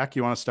 Zach,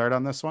 you want to start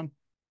on this one?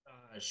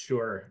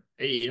 Sure.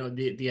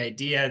 The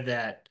idea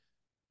that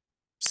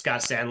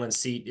Scott Sandlin's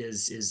seat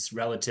is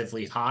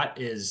relatively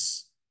hot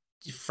is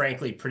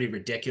frankly pretty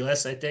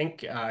ridiculous, I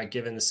think,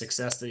 given the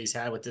success that he's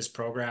had with this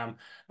program.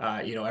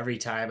 Every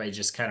time I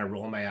just kind of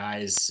roll my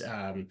eyes.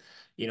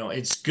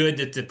 It's good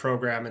that the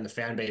program and the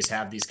fan base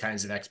have these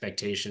kinds of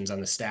expectations on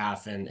the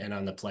staff and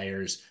on the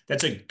players.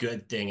 That's a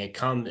good thing.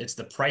 It's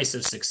the price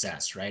of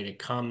success, right? It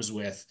comes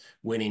with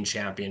winning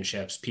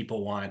championships.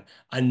 People want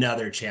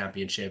another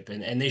championship,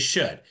 and they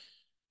should.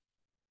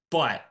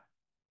 But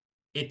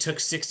it took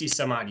 60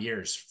 some odd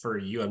years for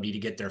UMD to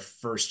get their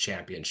first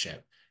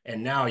championship.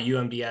 And now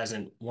UMD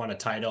hasn't won a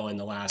title in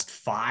the last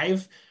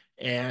 5,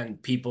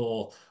 and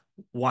people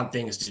want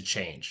things to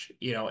change.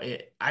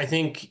 I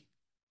think,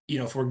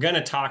 if we're going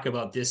to talk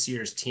about this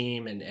year's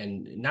team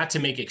and not to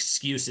make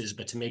excuses,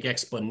 but to make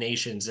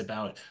explanations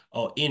about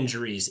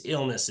injuries,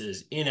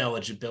 illnesses,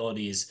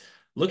 ineligibilities,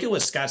 look at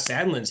what Scott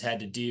Sandlin's had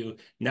to do,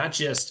 not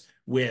just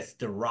with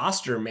the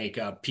roster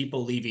makeup,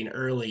 people leaving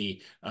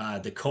early,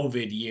 the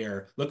COVID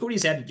year. Look what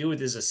he's had to do with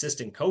his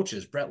assistant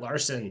coaches. Brett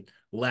Larson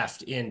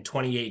left in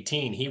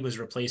 2018. He was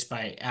replaced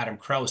by Adam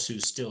Krause,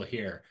 who's still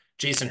here.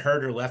 Jason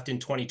Herder left in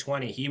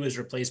 2020. He was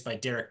replaced by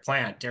Derek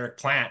Plant. Derek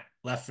Plant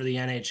left for the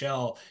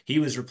NHL. He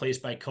was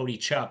replaced by Cody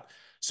Chupp.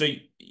 So,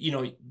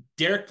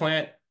 Derek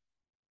Plant,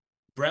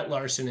 Brett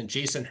Larson, and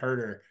Jason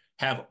Herter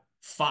have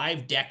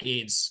 5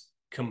 decades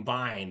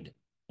combined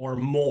or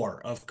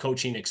more of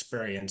coaching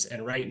experience.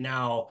 And right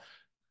now,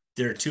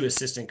 their 2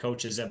 assistant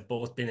coaches have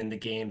both been in the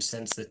game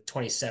since the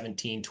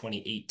 2017,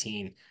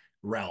 2018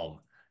 realm.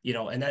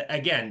 And that,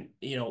 again,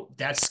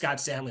 that's Scott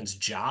Sandlin's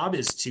job,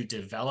 is to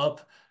develop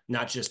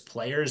not just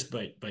players,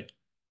 but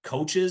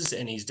coaches.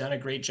 And he's done a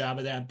great job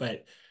of that.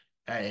 But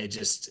I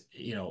just,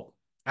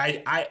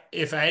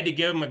 if I had to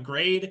give him a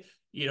grade,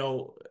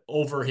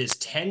 over his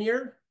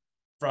tenure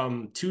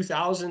from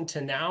 2000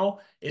 to now,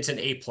 it's an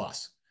A+.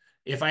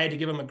 If I had to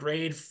give him a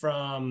grade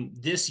from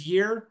this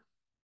year,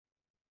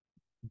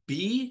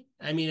 B.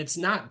 I mean, it's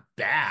not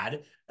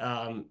bad,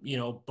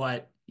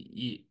 but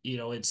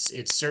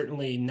it's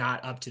certainly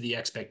not up to the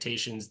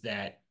expectations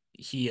that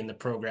he and the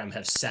program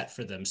have set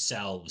for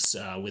themselves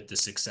with the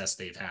success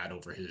they've had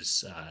over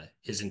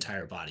his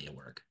entire body of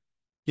work.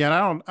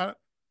 Yeah, and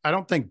I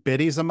don't think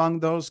Biddy's among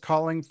those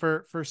calling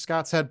for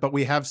Scott's head, but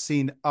we have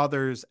seen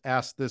others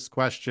ask this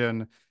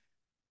question.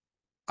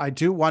 I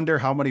do wonder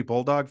how many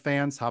Bulldog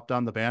fans hopped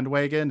on the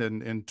bandwagon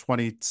in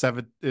 20,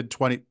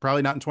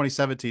 probably not in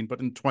 2017, but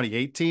in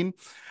 2018.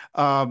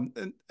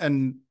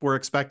 And we're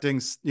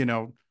expecting,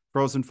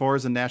 Frozen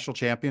Fours and national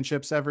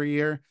championships every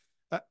year.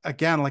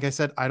 Again, like I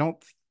said, I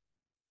don't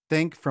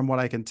think, from what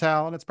I can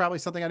tell, and it's probably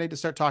something I need to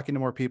start talking to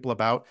more people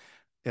about,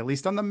 at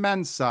least on the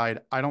men's side,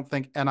 I don't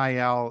think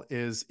NIL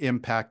is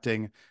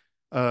impacting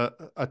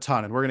a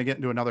ton. And we're going to get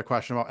into another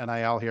question about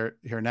NIL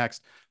here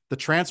next. The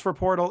transfer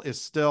portal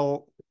is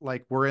still,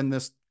 like, we're in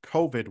this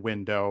COVID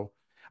window.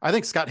 I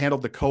think Scott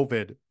handled the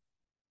COVID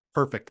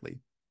perfectly,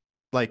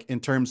 like in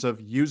terms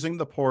of using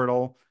the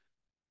portal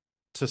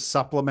to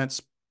supplement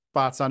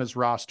spots on his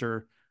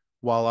roster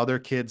while other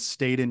kids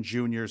stayed in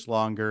juniors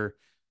longer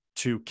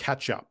to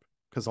catch up.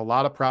 Because a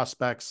lot of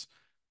prospects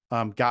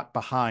got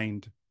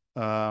behind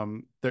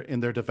in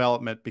their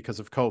development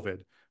because of COVID,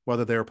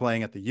 whether they were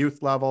playing at the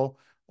youth level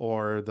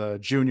or the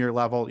junior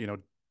level.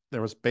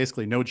 There was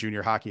basically no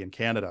junior hockey in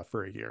Canada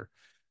for a year.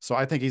 So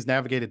I think he's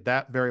navigated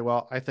that very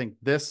well. I think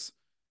this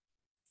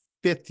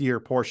 5th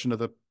year portion of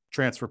the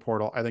transfer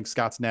portal, I think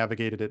Scott's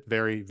navigated it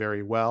very,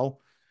 very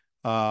well.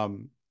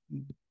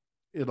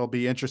 It'll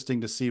be interesting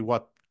to see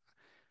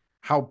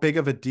how big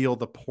of a deal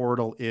the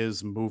portal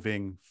is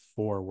moving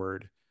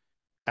forward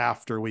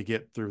after we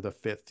get through the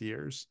 5th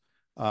years,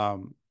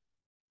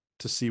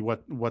 to see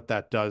what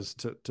that does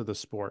to the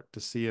sport, to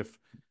see if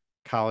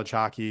college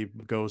hockey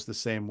goes the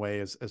same way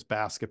as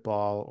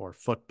basketball or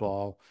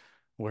football,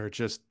 where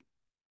just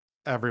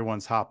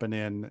everyone's hopping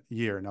in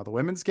year. Now the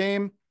women's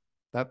game,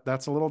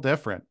 that's a little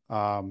different.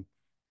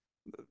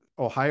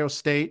 Ohio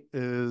State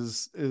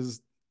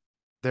is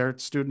their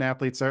student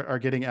athletes are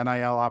getting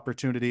NIL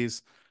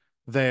opportunities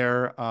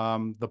there.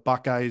 The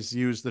Buckeyes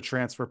use the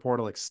transfer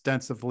portal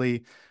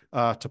extensively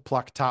to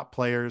pluck top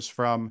players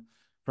from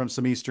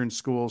some Eastern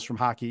schools, from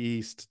Hockey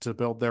East, to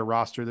build their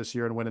roster this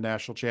year and win a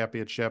national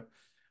championship.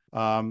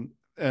 And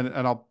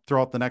I'll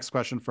throw out the next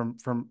question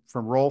from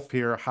Rolf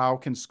here. How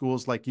can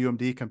schools like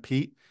UMD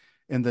compete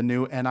in the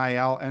new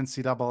NIL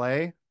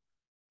NCAA?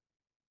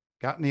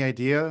 Got any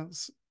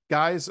ideas,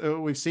 guys?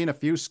 We've seen a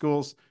few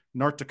schools.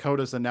 North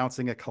Dakota's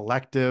announcing a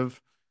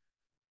collective.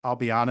 I'll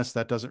be honest,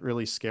 that doesn't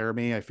really scare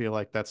me. I feel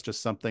like that's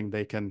just something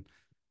they can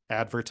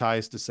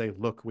advertise to say,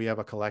 look, we have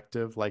a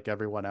collective like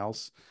everyone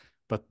else.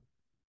 But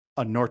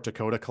a North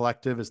Dakota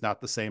collective is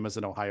not the same as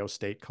an Ohio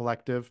State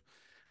collective.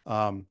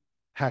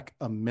 Heck,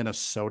 a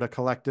Minnesota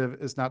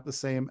collective is not the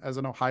same as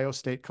an Ohio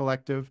State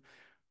collective.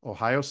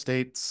 Ohio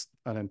State's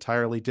an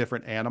entirely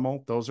different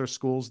animal. Those are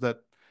schools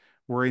that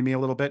worry me a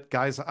little bit.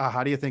 Guys,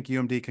 how do you think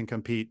UMD can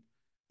compete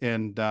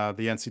in the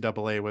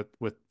NCAA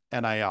with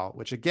NIL,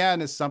 which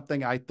again is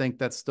something I think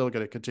that's still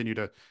going to continue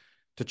to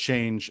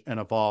change and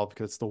evolve,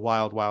 because it's the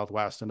wild, wild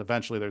west, and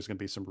eventually there's going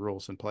to be some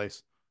rules in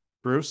place.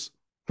 Bruce?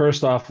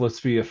 First off, let's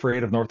be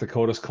afraid of North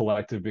Dakota's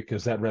collective,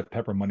 because that red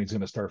pepper money is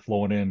going to start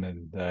flowing in,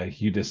 and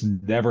you just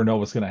never know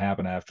what's going to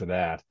happen after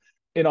that.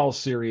 In all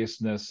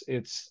seriousness,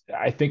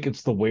 I think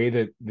it's the way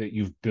that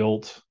you've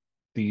built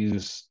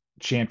these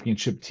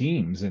championship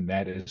teams, and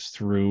that is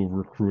through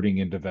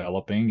recruiting and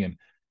developing. And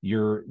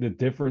the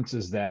difference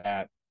is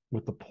that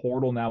with the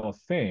portal now a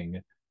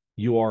thing,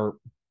 you are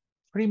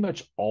pretty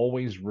much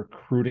always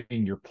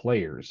recruiting your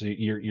players.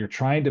 You're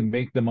trying to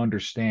make them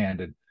understand,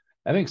 and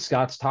I think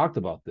Scott's talked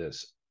about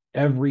this.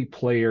 Every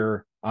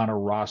player on a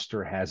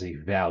roster has a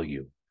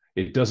value.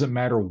 It doesn't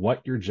matter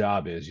what your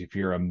job is. If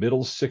you're a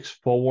middle 6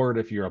 forward,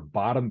 if you're a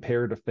bottom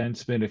pair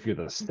defenseman, if you're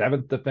the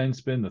 7th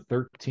defenseman, the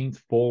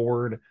 13th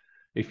forward,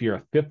 if you're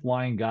a 5th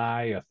line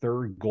guy, a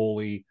 3rd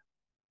goalie,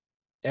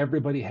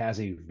 everybody has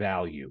a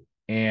value.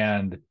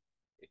 And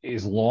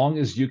as long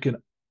as you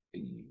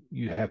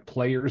have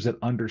players that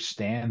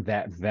understand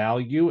that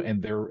value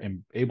and they're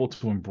able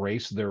to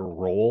embrace their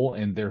role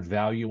and their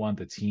value on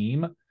the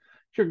team,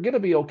 you're going to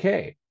be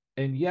okay.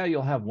 And yeah,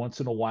 you'll have once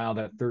in a while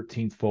that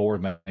 13th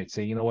forward might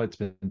say, you know what, it's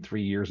been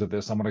 3 years of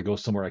this. I'm going to go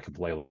somewhere I can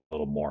play a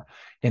little more.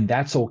 And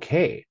that's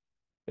okay.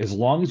 As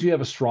long as you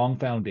have a strong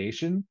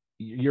foundation,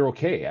 you're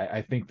okay.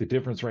 I think the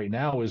difference right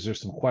now is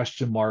there's some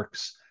question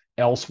marks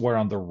elsewhere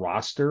on the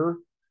roster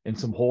and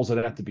some holes that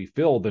have to be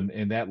filled.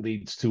 And that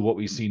leads to what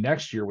we see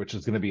next year, which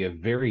is going to be a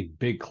very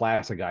big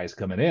class of guys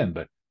coming in.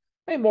 But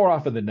hey, more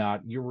often than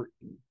not,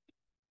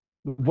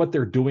 what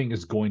they're doing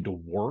is going to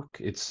work.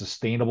 It's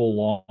sustainable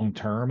long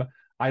term.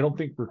 I don't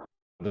think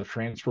the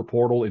transfer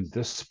portal in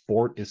this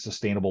sport is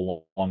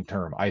sustainable long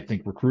term. I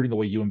think recruiting the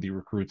way UMD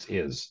recruits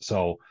is.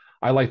 So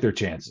I like their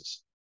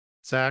chances.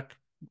 Zach,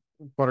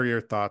 what are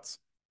your thoughts?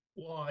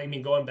 Well, I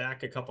mean, going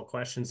back a couple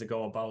questions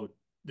ago about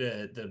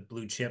the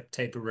blue chip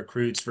type of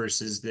recruits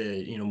versus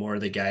the, more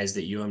of the guys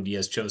that UMD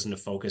has chosen to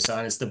focus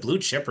on, it's the blue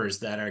chippers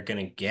that are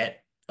going to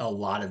get a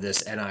lot of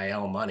this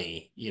NIL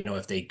money,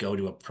 if they go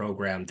to a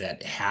program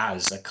that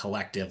has a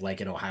collective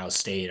like an Ohio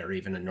State or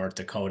even a North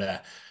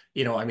Dakota.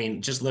 I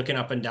mean, just looking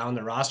up and down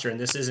the roster, and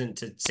this isn't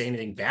to say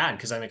anything bad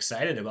because I'm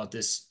excited about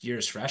this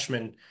year's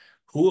freshmen,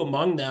 who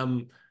among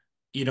them,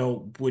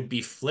 would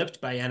be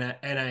flipped by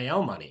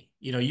NIL money.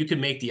 You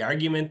could make the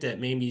argument that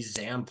maybe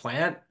Zam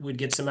Plant would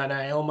get some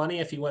NIL money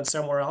if he went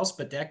somewhere else,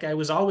 but that guy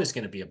was always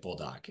going to be a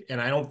Bulldog.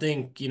 And I don't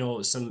think,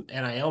 some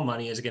NIL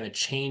money is going to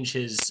change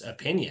his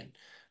opinion.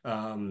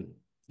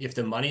 If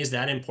the money is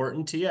that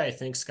important to you, I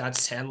think Scott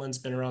Sandlin's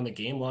been around the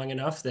game long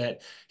enough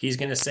that he's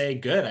going to say,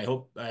 good,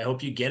 I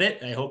hope you get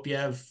it. I hope you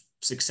have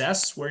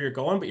success where you're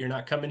going, but you're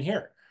not coming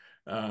here.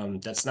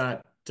 That's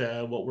not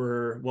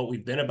what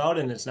we've been about,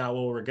 and it's not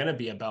what we're going to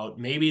be about.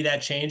 Maybe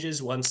that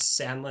changes once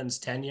Sandlin's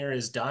tenure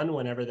is done,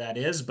 whenever that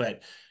is.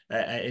 But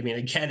I mean,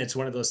 again, it's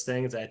one of those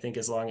things. I think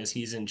as long as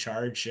he's in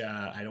charge,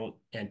 I don't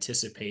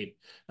anticipate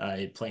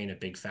it playing a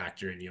big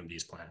factor in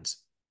UMD's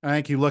plans. I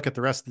think you look at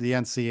the rest of the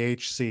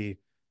NCHC.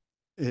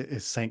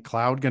 Is St.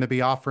 Cloud going to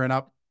be offering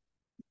up,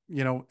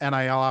 NIL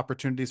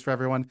opportunities for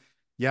everyone?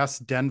 Yes,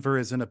 Denver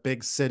is in a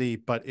big city,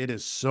 but it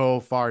is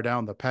so far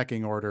down the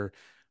pecking order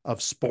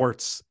of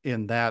sports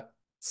in that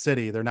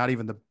city. They're not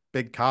even the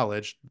big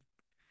college.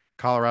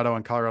 Colorado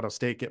and Colorado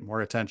State get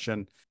more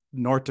attention.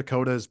 North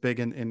Dakota is big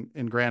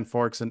in Grand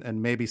Forks,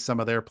 and maybe some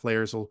of their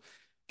players will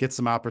get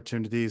some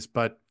opportunities.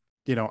 But,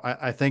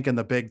 I think in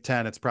the Big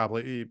Ten, it's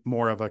probably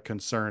more of a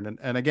concern.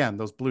 And again,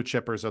 those blue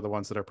chippers are the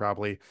ones that are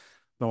probably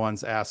the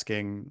ones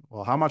asking,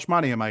 well, how much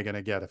money am I going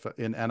to get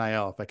in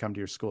NIL if I come to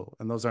your school?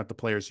 And those aren't the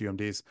players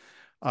UMD's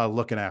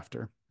looking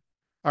after.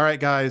 All right,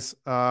 guys,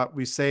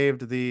 we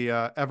saved the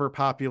ever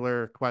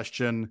popular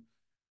question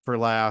for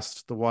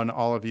last, the one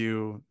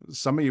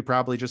some of you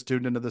probably just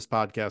tuned into this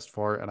podcast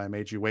for, and I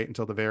made you wait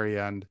until the very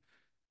end,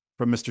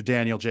 from Mr.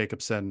 Daniel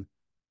Jacobson.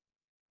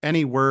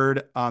 Any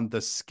word on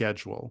the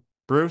schedule?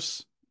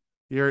 Bruce,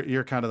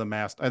 you're kind of the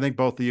master. I think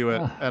both of you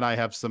and I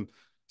have some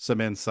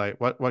insight.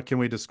 What can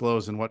we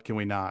disclose and what can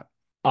we not?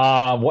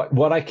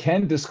 What I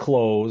can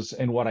disclose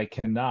and what I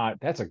cannot,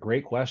 that's a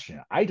great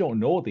question. I don't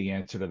know what the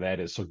answer to that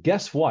is. So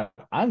guess what?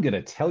 I'm going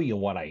to tell you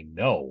what I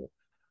know.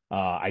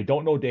 I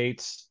don't know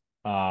dates.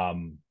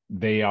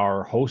 They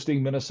are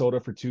hosting Minnesota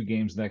for 2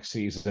 games next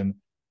season.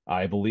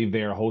 I believe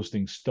they are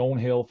hosting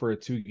Stonehill for a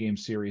 2-game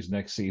series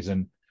next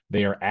season.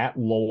 They are at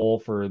Lowell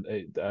for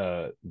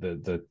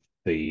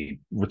the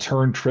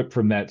return trip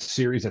from that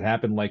series that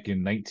happened like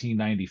in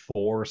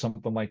 1994 or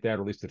something like that,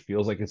 or at least it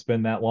feels like it's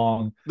been that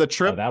long. The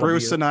trip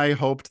Bruce and I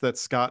hoped that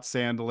Scott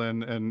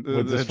Sandlin and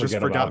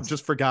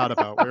just forgot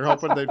about. We were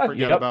hoping they'd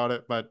forget about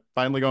it, but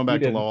finally going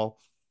back to Lowell.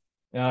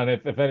 And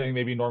if anything,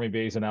 maybe Normie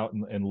Basin out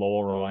in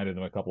Lowell reminded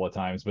them a couple of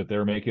times, but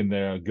they're making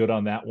their good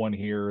on that one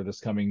here this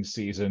coming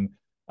season.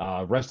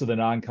 Rest of the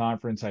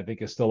non-conference, I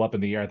think, is still up in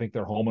the air. I think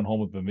they're home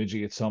with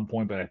Bemidji at some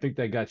point, but I think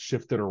they got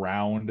shifted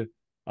around.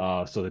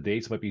 So the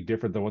dates might be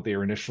different than what they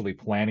were initially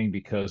planning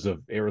because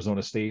of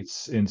Arizona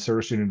State's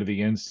insertion into the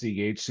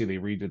NCHC. They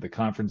redid the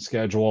conference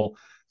schedule.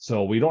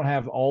 So we don't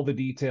have all the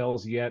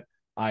details yet.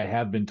 I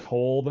have been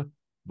told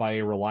by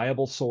a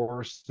reliable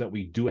source that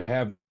we do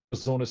have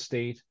Arizona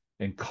State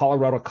and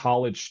Colorado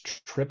College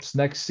trips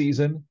next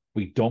season.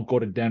 We don't go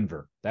to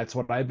Denver. That's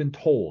what I've been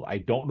told. I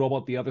don't know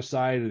about the other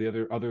side of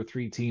the other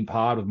 3-team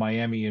pod of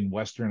Miami and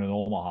Western and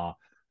Omaha,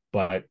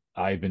 but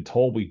I've been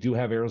told we do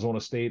have Arizona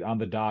State on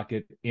the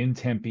docket in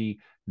Tempe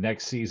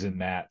next season,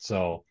 Matt.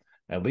 So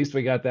at least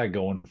we got that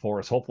going for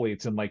us. Hopefully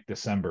it's in like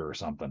December or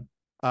something.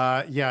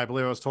 Yeah, I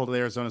believe I was told the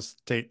Arizona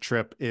State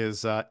trip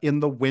is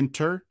in the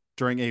winter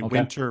during a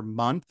winter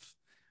month.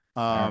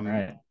 All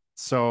right.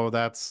 So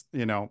that's,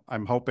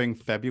 I'm hoping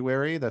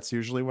February. That's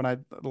usually when I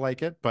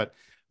like it. But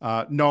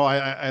no,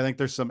 I think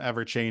there's some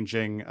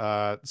ever-changing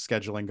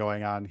scheduling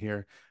going on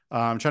here.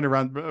 I'm trying to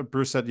run.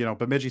 Bruce said,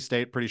 Bemidji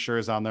State pretty sure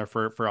is on there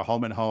for a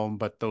home and home,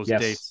 but those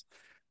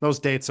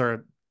dates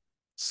are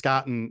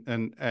Scott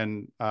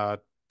and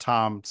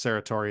Tom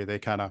Saratori. They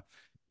kind of,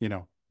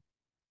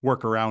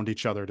 work around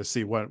each other to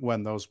see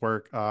when those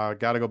work.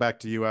 Got to go back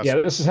to US. Yeah,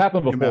 this has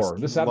happened before.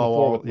 This happened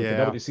before with the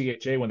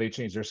WCHA when they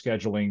changed their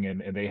scheduling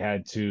and they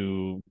had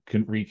to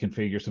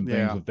reconfigure some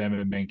things with them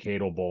and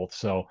Mankato both.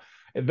 So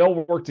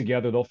they'll work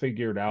together. They'll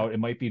figure it out. It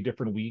might be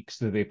different weeks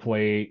that they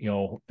play.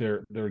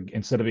 They're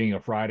instead of being a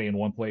Friday in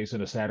one place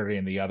and a Saturday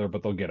in the other,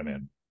 but they'll get them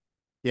in.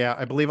 Yeah,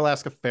 I believe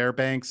Alaska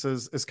Fairbanks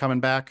is coming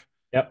back.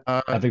 Yep,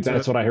 I think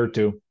that's what I heard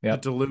too. Yeah,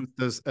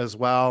 Duluth as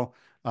well.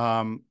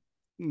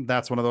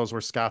 That's one of those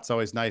where Scott's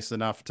always nice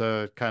enough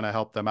to kind of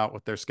help them out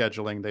with their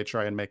scheduling. They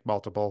try and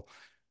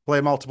play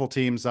multiple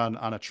teams on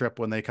a trip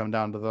when they come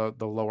down to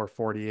the lower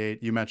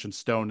 48. You mentioned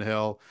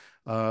Stonehill,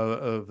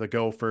 the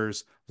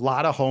Gophers. A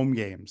lot of home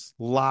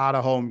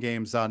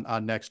games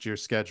on next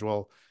year's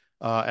schedule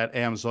at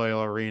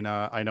Amsoil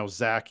Arena. I know,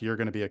 Zach, you're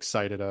going to be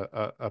excited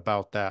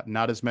about that.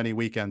 Not as many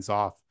weekends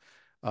off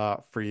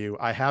for you.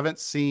 I haven't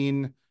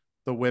seen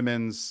the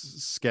women's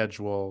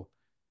schedule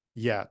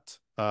yet.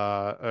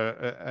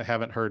 I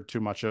haven't heard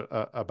too much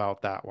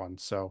about that one.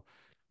 So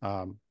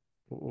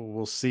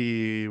we'll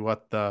see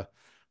what the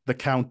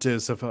count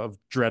is of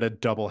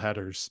dreaded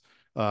doubleheaders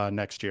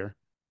next year.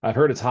 I've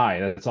heard it's high.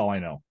 That's all I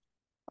know.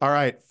 All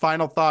right.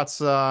 Final thoughts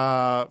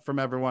from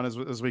everyone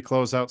as we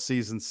close out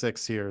season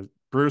 6 here.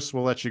 Bruce,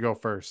 we'll let you go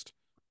first.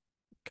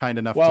 Kind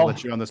enough to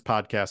let you on this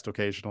podcast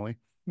occasionally.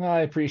 No,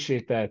 I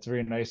appreciate that. It's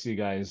very nice of you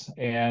guys.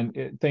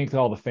 And thank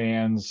all the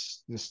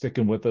fans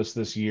sticking with us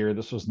this year.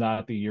 This was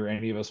not the year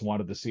any of us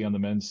wanted to see on the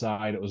men's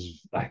side. It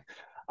was,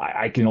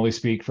 I can only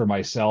speak for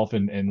myself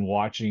and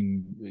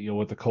watching,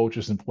 what the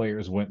coaches and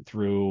players went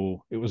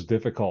through. It was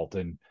difficult.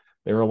 And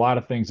there were a lot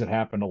of things that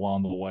happened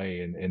along the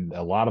way, and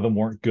a lot of them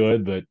weren't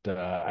good, but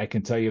I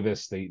can tell you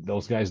this,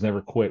 those guys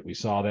never quit. We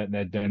saw that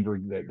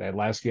in that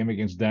last game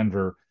against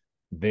Denver.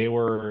 They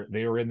were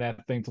in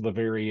that thing till the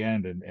very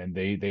end, and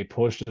they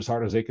pushed as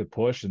hard as they could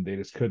push, and they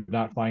just could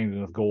not find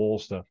enough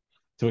goals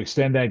to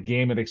extend that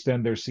game and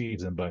extend their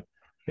season. But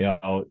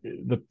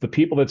the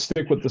people that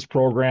stick with this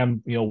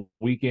program,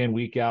 week in,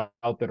 week out,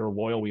 that are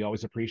loyal, we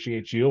always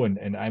appreciate you,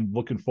 and I'm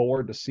looking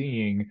forward to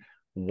seeing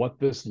what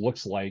this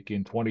looks like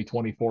in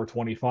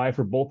 2024-25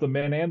 for both the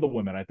men and the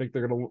women. I think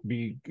they're going to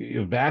be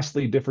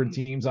vastly different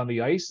teams on the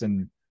ice,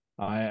 and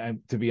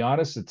to be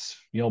honest, it's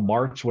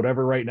March,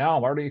 whatever right now.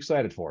 I'm already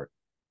excited for it.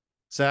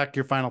 Zach,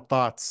 your final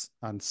thoughts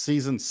on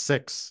season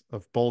 6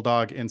 of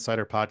Bulldog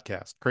Insider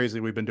Podcast. Crazy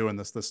we've been doing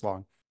this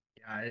long.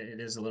 Yeah, it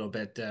is a little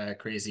bit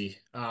crazy.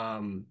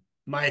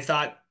 My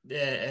thought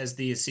as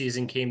the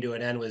season came to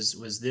an end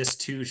was this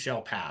too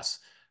shall pass.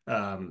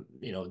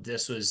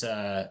 This was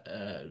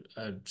a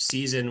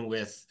season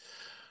with,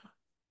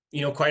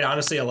 quite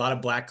honestly, a lot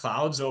of black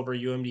clouds over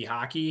UMD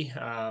hockey.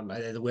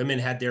 The women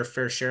had their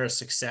fair share of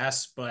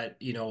success, but,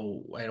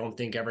 I don't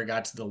think ever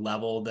got to the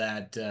level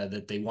that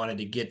they wanted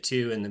to get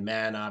to. And the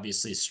men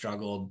obviously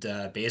struggled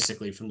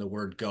basically from the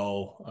word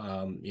go,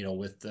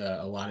 with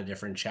a lot of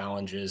different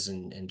challenges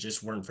and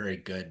just weren't very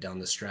good down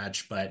the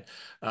stretch. But,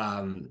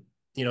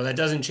 that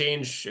doesn't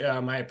change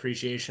my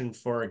appreciation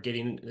for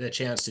getting the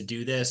chance to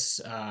do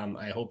this.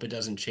 I hope it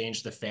doesn't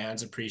change the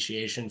fans'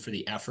 appreciation for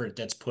the effort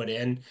that's put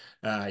in,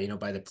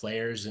 by the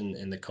players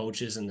and the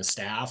coaches and the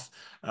staff.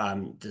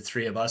 The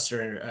three of us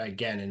are,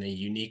 again, in a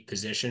unique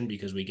position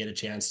because we get a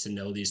chance to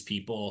know these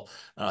people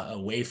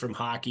away from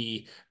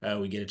hockey.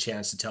 We get a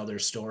chance to tell their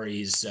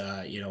stories,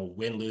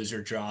 win, lose,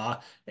 or draw.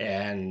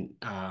 And,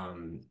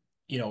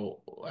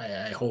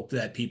 I hope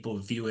that people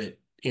view it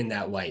in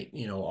that light.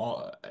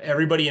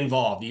 Everybody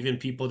involved, even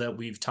people that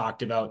we've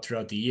talked about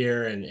throughout the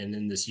year and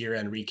in this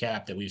year-end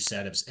recap that we've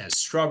said has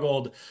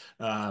struggled.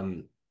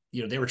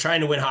 They were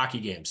trying to win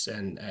hockey games,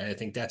 and I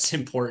think that's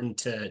important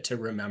to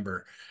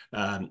remember.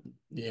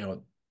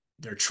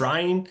 They're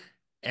trying,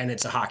 and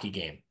it's a hockey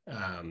game.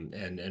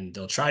 And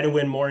they'll try to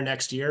win more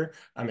next year.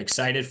 I'm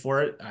excited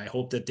for it. I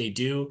hope that they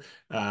do.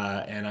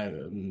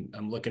 And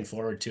I'm looking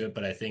forward to it.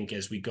 But I think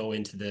as we go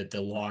into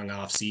the long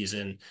off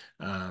season,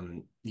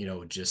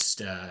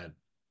 just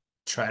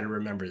try to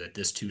remember that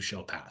this too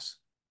shall pass.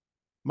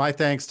 My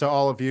thanks to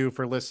all of you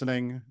for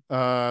listening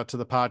to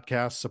the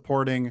podcast,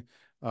 supporting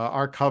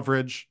our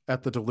coverage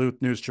at the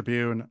Duluth News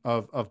Tribune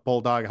of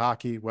Bulldog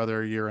hockey,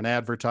 whether you're an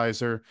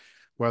advertiser,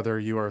 whether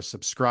you are a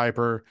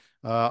subscriber,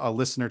 a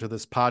listener to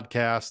this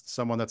podcast,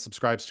 someone that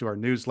subscribes to our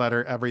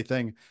newsletter,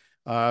 everything.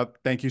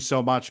 Thank you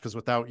so much, because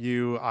without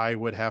you, I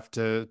would have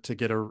to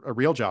get a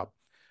real job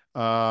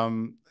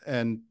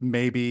and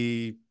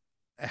maybe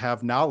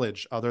have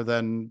knowledge other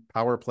than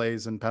power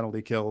plays and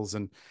penalty kills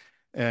and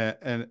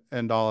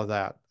all of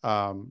that.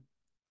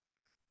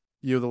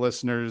 You, the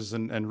listeners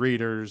and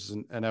readers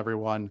and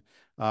everyone,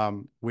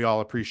 we all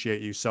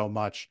appreciate you so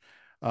much.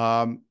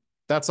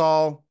 That's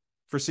all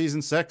for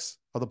season 6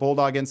 of the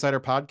Bulldog Insider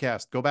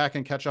Podcast. Go back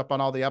and catch up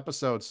on all the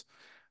episodes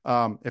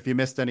if you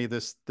missed any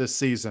this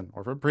season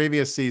or from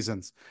previous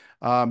seasons.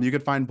 You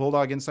can find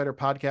Bulldog Insider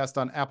Podcast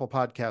on Apple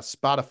Podcasts,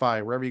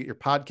 Spotify, wherever you get your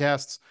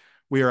podcasts.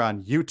 We are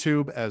on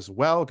YouTube as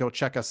well. Go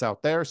check us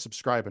out there.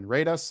 Subscribe and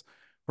rate us.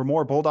 For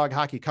more Bulldog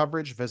hockey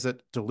coverage,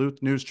 visit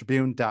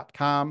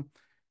DuluthNewsTribune.com.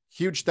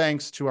 Huge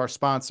thanks to our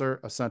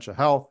sponsor, Essentia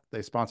Health.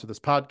 They sponsor this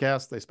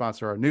podcast. They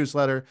sponsor our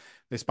newsletter.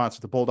 They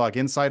sponsor the Bulldog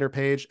Insider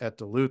page at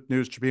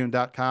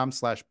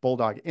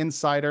DuluthNewsTribune.com/Bulldog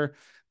Insider.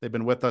 They've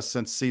been with us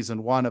since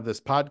season 1 of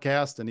this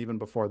podcast, and even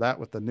before that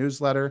with the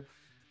newsletter.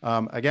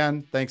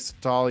 Again, thanks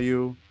to all of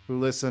you who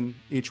listen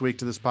each week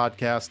to this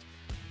podcast.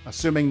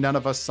 Assuming none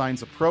of us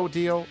signs a pro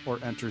deal or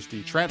enters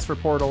the transfer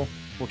portal,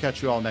 we'll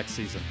catch you all next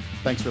season.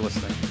 Thanks for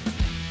listening.